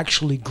to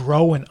actually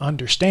grow and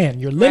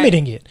understand. You're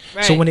limiting it.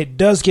 Right. So when it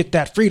does get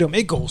that freedom,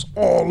 it goes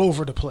all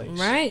over the place.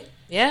 Right.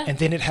 Yeah. And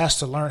then it has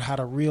to learn how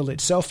to reel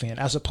itself in,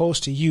 as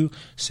opposed to you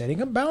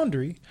setting a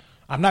boundary.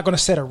 I'm not going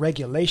to set a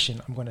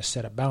regulation. I'm going to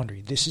set a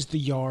boundary. This is the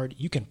yard.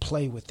 You can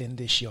play within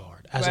this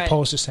yard, as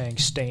opposed to saying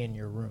stay in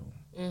your room.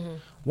 Mm-hmm.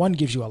 One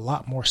gives you a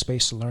lot more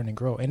space to learn and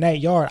grow. In that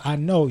yard, I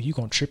know you're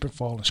going to trip and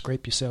fall and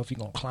scrape yourself. You're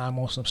going to climb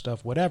on some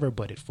stuff, whatever,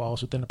 but it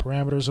falls within the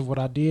parameters of what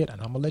I did,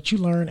 and I'm going to let you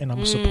learn, and I'm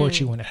going to support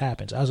you when it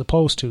happens, as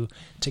opposed to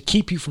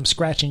keep you from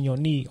scratching your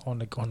knee on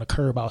the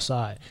curb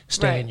outside.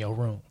 Stay in your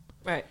room.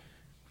 Right.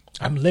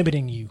 I'm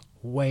limiting you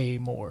way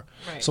more.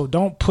 Right. So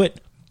don't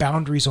put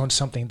boundaries on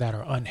something that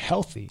are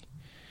unhealthy.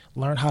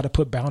 Learn how to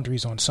put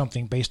boundaries on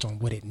something based on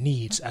what it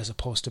needs, as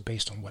opposed to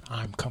based on what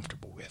I'm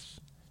comfortable with.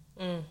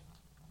 Mm.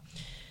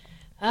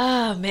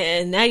 Oh,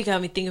 man. Now you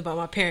got me thinking about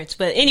my parents.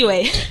 But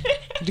anyway.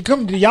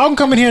 Y'all can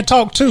come in here and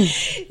talk, too.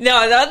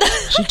 No.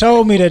 She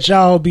told me that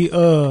y'all be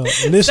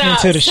listening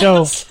to the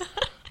show. So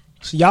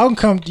y'all want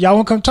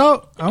to come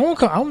talk? I want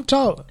to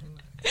talk.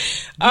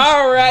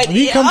 All right.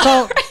 You come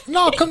talk.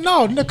 No, come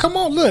on.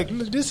 Look,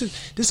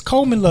 this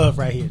Coleman love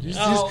right here.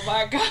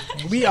 My God.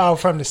 We all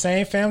from the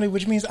same family,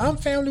 which means I'm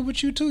family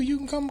with you, too. You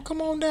can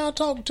come on down,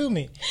 talk to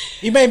me.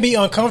 It may be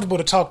uncomfortable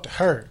to talk to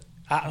her.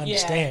 I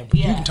understand. But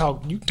Yeah. you can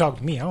talk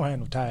to me. I don't have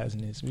no ties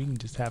in this. We can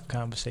just have a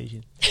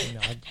conversation. You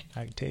know,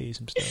 I can tell you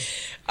some stuff.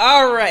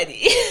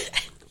 Alrighty.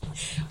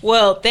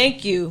 Well,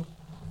 thank you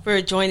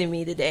for joining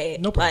me today.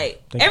 No problem.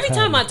 Like Thank every you for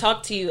time I having me.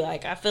 talk to you,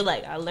 like I feel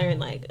like I learn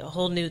like a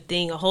whole new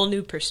thing, a whole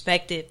new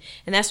perspective,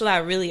 and that's what I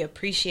really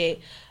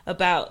appreciate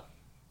about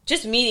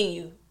just meeting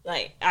you.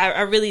 Like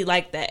I really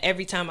like that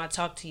every time I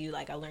talk to you,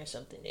 like I learn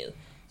something new.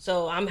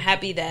 So I'm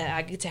happy that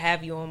I get to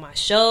have you on my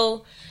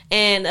show,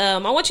 and I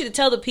want you to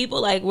tell the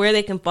people like where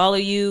they can follow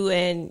you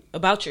and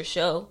about your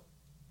show.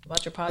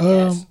 About your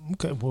podcast.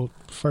 Okay. Well,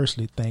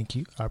 firstly, thank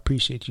you. I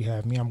appreciate you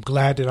having me. I'm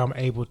glad that I'm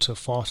able to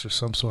foster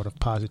some sort of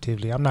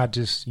positivity. I'm not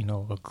just, you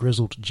know, a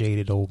grizzled,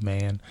 jaded old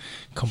man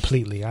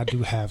completely. I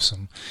do have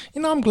some,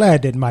 you know, I'm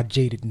glad that my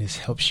jadedness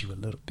helps you a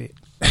little bit.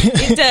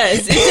 It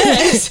does.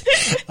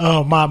 It does.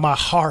 My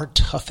hard,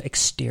 tough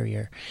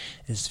exterior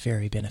is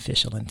very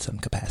beneficial in some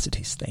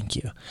capacities. Thank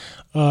you.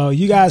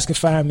 You guys can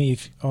find me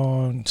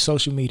on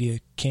social media,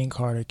 King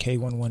Carter,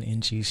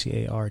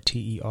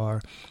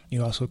 K11NGCARTER.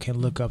 You also can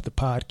look up the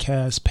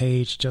podcast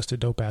page, Just a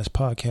Dope Ass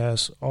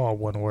Podcast, all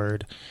one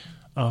word.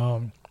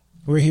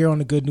 We're here on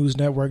the Good News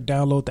Network.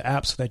 Download the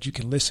app so that you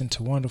can listen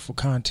to wonderful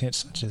content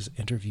such as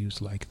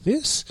interviews like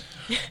this.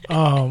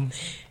 The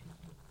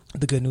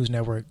Good News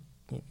Network.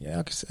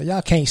 Y'all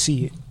can't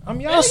see it.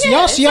 Y'all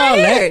see all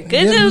that.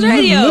 Good News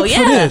Radio. Look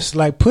for this.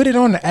 Like, put it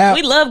on the app.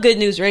 We love Good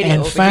News Radio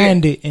and over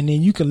find here. it, and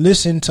then you can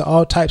listen to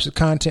all types of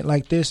content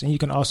like this, and you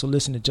can also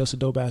listen to Just a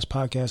Dope Ass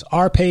Podcast.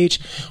 Our page,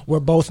 we're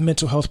both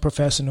mental health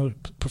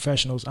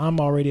professionals.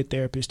 I'm already a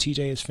therapist.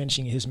 TJ is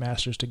finishing his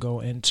master's to go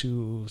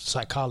into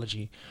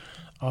psychology.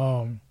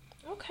 Okay,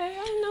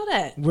 I didn't know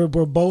that.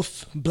 We're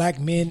both black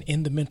men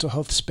in the mental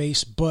health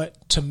space,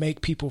 but to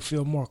make people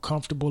feel more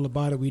comfortable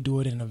about it, we do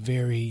it in a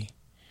very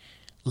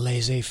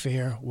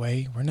laissez-faire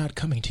way. We're not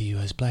coming to you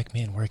as black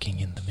men working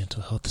in the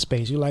mental health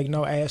space. You're like,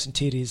 no ass and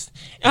titties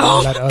and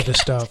all that other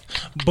stuff.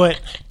 But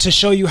to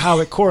show you how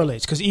it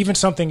correlates, because even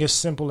something as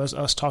simple as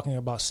us talking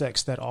about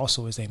sex, that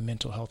also is a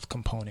mental health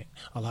component.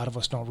 A lot of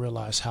us don't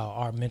realize how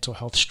our mental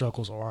health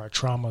struggles or our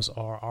traumas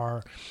or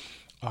our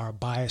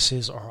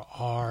biases or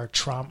our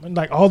trauma,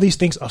 like all these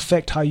things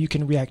affect how you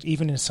can react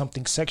even in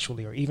something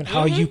sexually, or even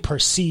how you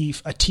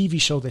perceive a TV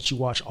show that you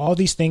watch. All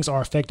these things are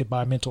affected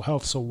by mental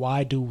health. So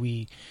why do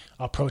we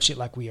approach it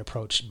like we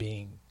approach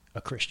being a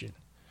Christian?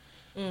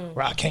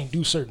 Where I can't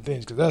do certain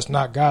things because that's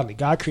not godly.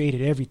 God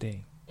created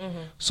everything.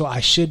 So I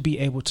should be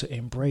able to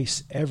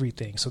embrace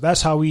everything. So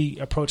that's how we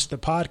approach the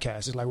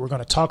podcast. It's like we're going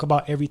to talk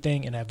about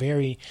everything in a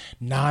very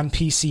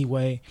non-PC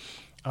way.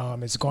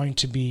 It's going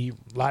to be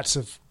lots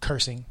of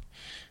cursing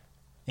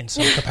in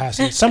some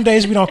capacity. Some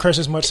days we don't curse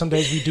as much. Some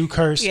days we do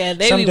curse. Yeah,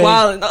 they be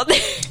wilding all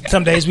day.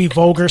 Some days we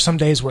vulgar. Some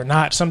days we're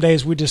not. Some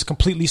days we're just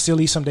completely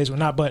silly. Some days we're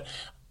not. But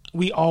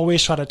we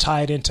always try to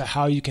tie it into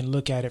how you can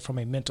look at it from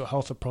a mental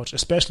health approach,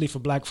 especially for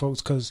black folks,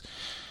 because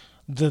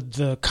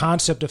the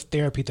concept of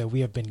therapy that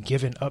we have been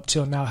given up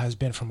till now has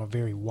been from a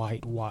very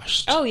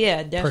whitewashed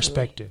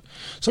perspective.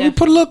 So we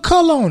put a little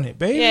color on it,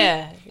 baby.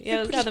 Yeah.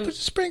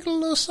 Sprinkle a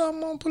little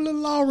something on, put a little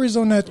Lawry's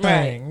on that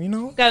thing, you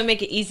know? Got to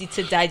make it easy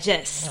to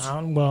digest.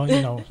 Well,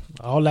 you know,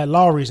 all that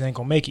Lawry's ain't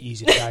going to make it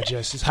easy to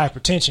digest. It's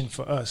hypertension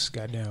for us,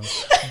 goddamn.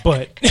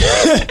 But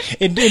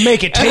it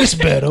make it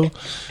taste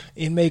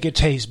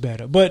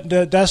better.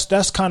 But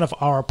that's kind of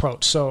our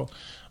approach. So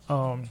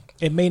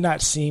it may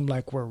not seem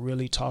like we're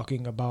really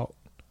talking about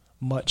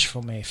much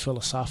from a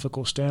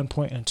philosophical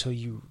standpoint until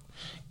you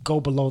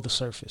go below the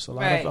surface. A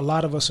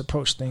lot of us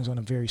approach things on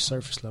a very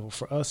surface level.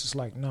 For us, it's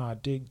like, nah,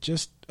 dig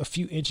just a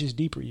few inches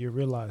deeper, you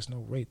realize, no,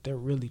 wait, they're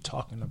really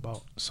talking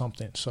about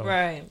something. So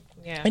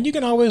yeah. And you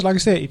can always, like I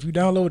said, if you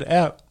download the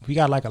app, we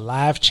got like a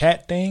live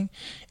chat thing,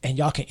 and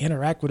y'all can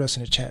interact with us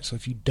in the chat. So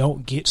if you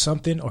don't get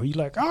something, or you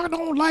like, I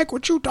don't like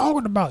what you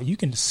talking about, you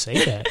can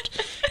say that,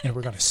 and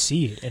we're gonna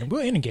see it, and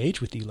we'll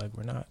engage with you. Like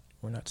we're not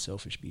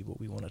selfish people.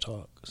 We want to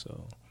talk.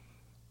 So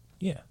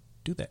yeah,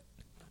 do that.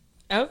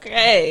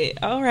 Okay.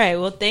 All right.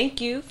 Well,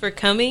 thank you for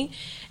coming.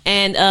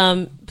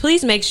 And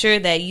please make sure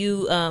that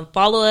you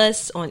follow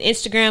us on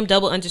Instagram,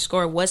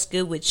 _what's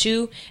good with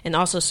you. And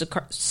also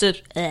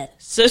subscribe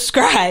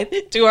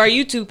to our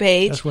YouTube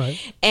page. That's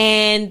right.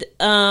 And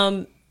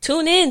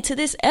tune in to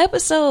this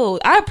episode.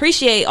 I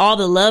appreciate all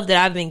the love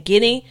that I've been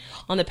getting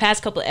on the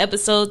past couple of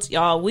episodes.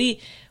 Y'all, we're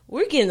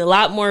getting a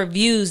lot more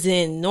views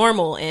than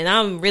normal, and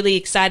I'm really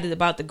excited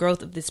about the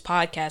growth of this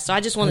podcast. So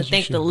I just want to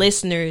thank the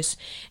listeners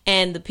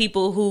and the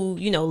people who,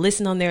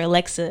 listen on their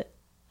Alexa.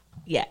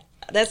 Yeah,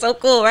 that's so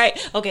cool, right?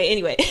 Okay,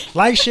 anyway.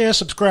 Like, share,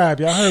 subscribe.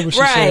 Y'all heard what she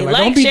said.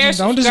 Like, share,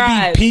 don't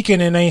subscribe. Just be peeking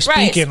and ain't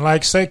speaking.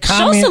 Like, say,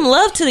 comment. Show some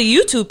love to the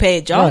YouTube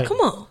page, y'all. Right. Come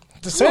on.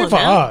 The same for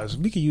us.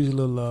 We could use a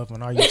little love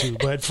on our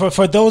YouTube. But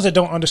for those that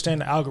don't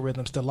understand the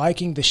algorithms, the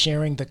liking, the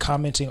sharing, the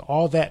commenting,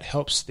 all that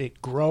helps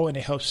it grow and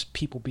it helps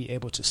people be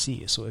able to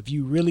see it. So if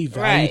you really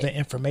value the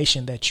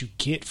information that you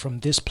get from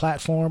this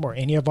platform or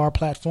any of our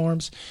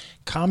platforms,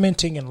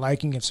 commenting and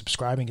liking and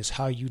subscribing is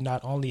how you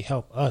not only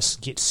help us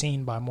get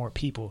seen by more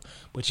people,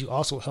 but you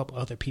also help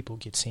other people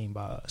get seen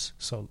by us.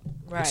 So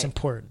it's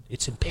important.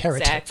 It's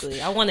imperative.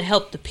 Exactly. I want to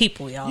help the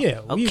people, y'all.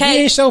 Yeah, we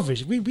ain't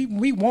selfish.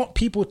 We want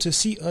people to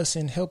see us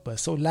and help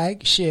us. So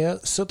like, share,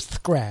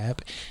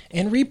 subscribe,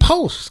 and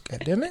repost.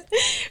 God damn it.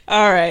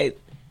 All right.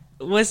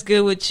 What's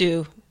good with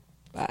you?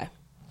 Bye.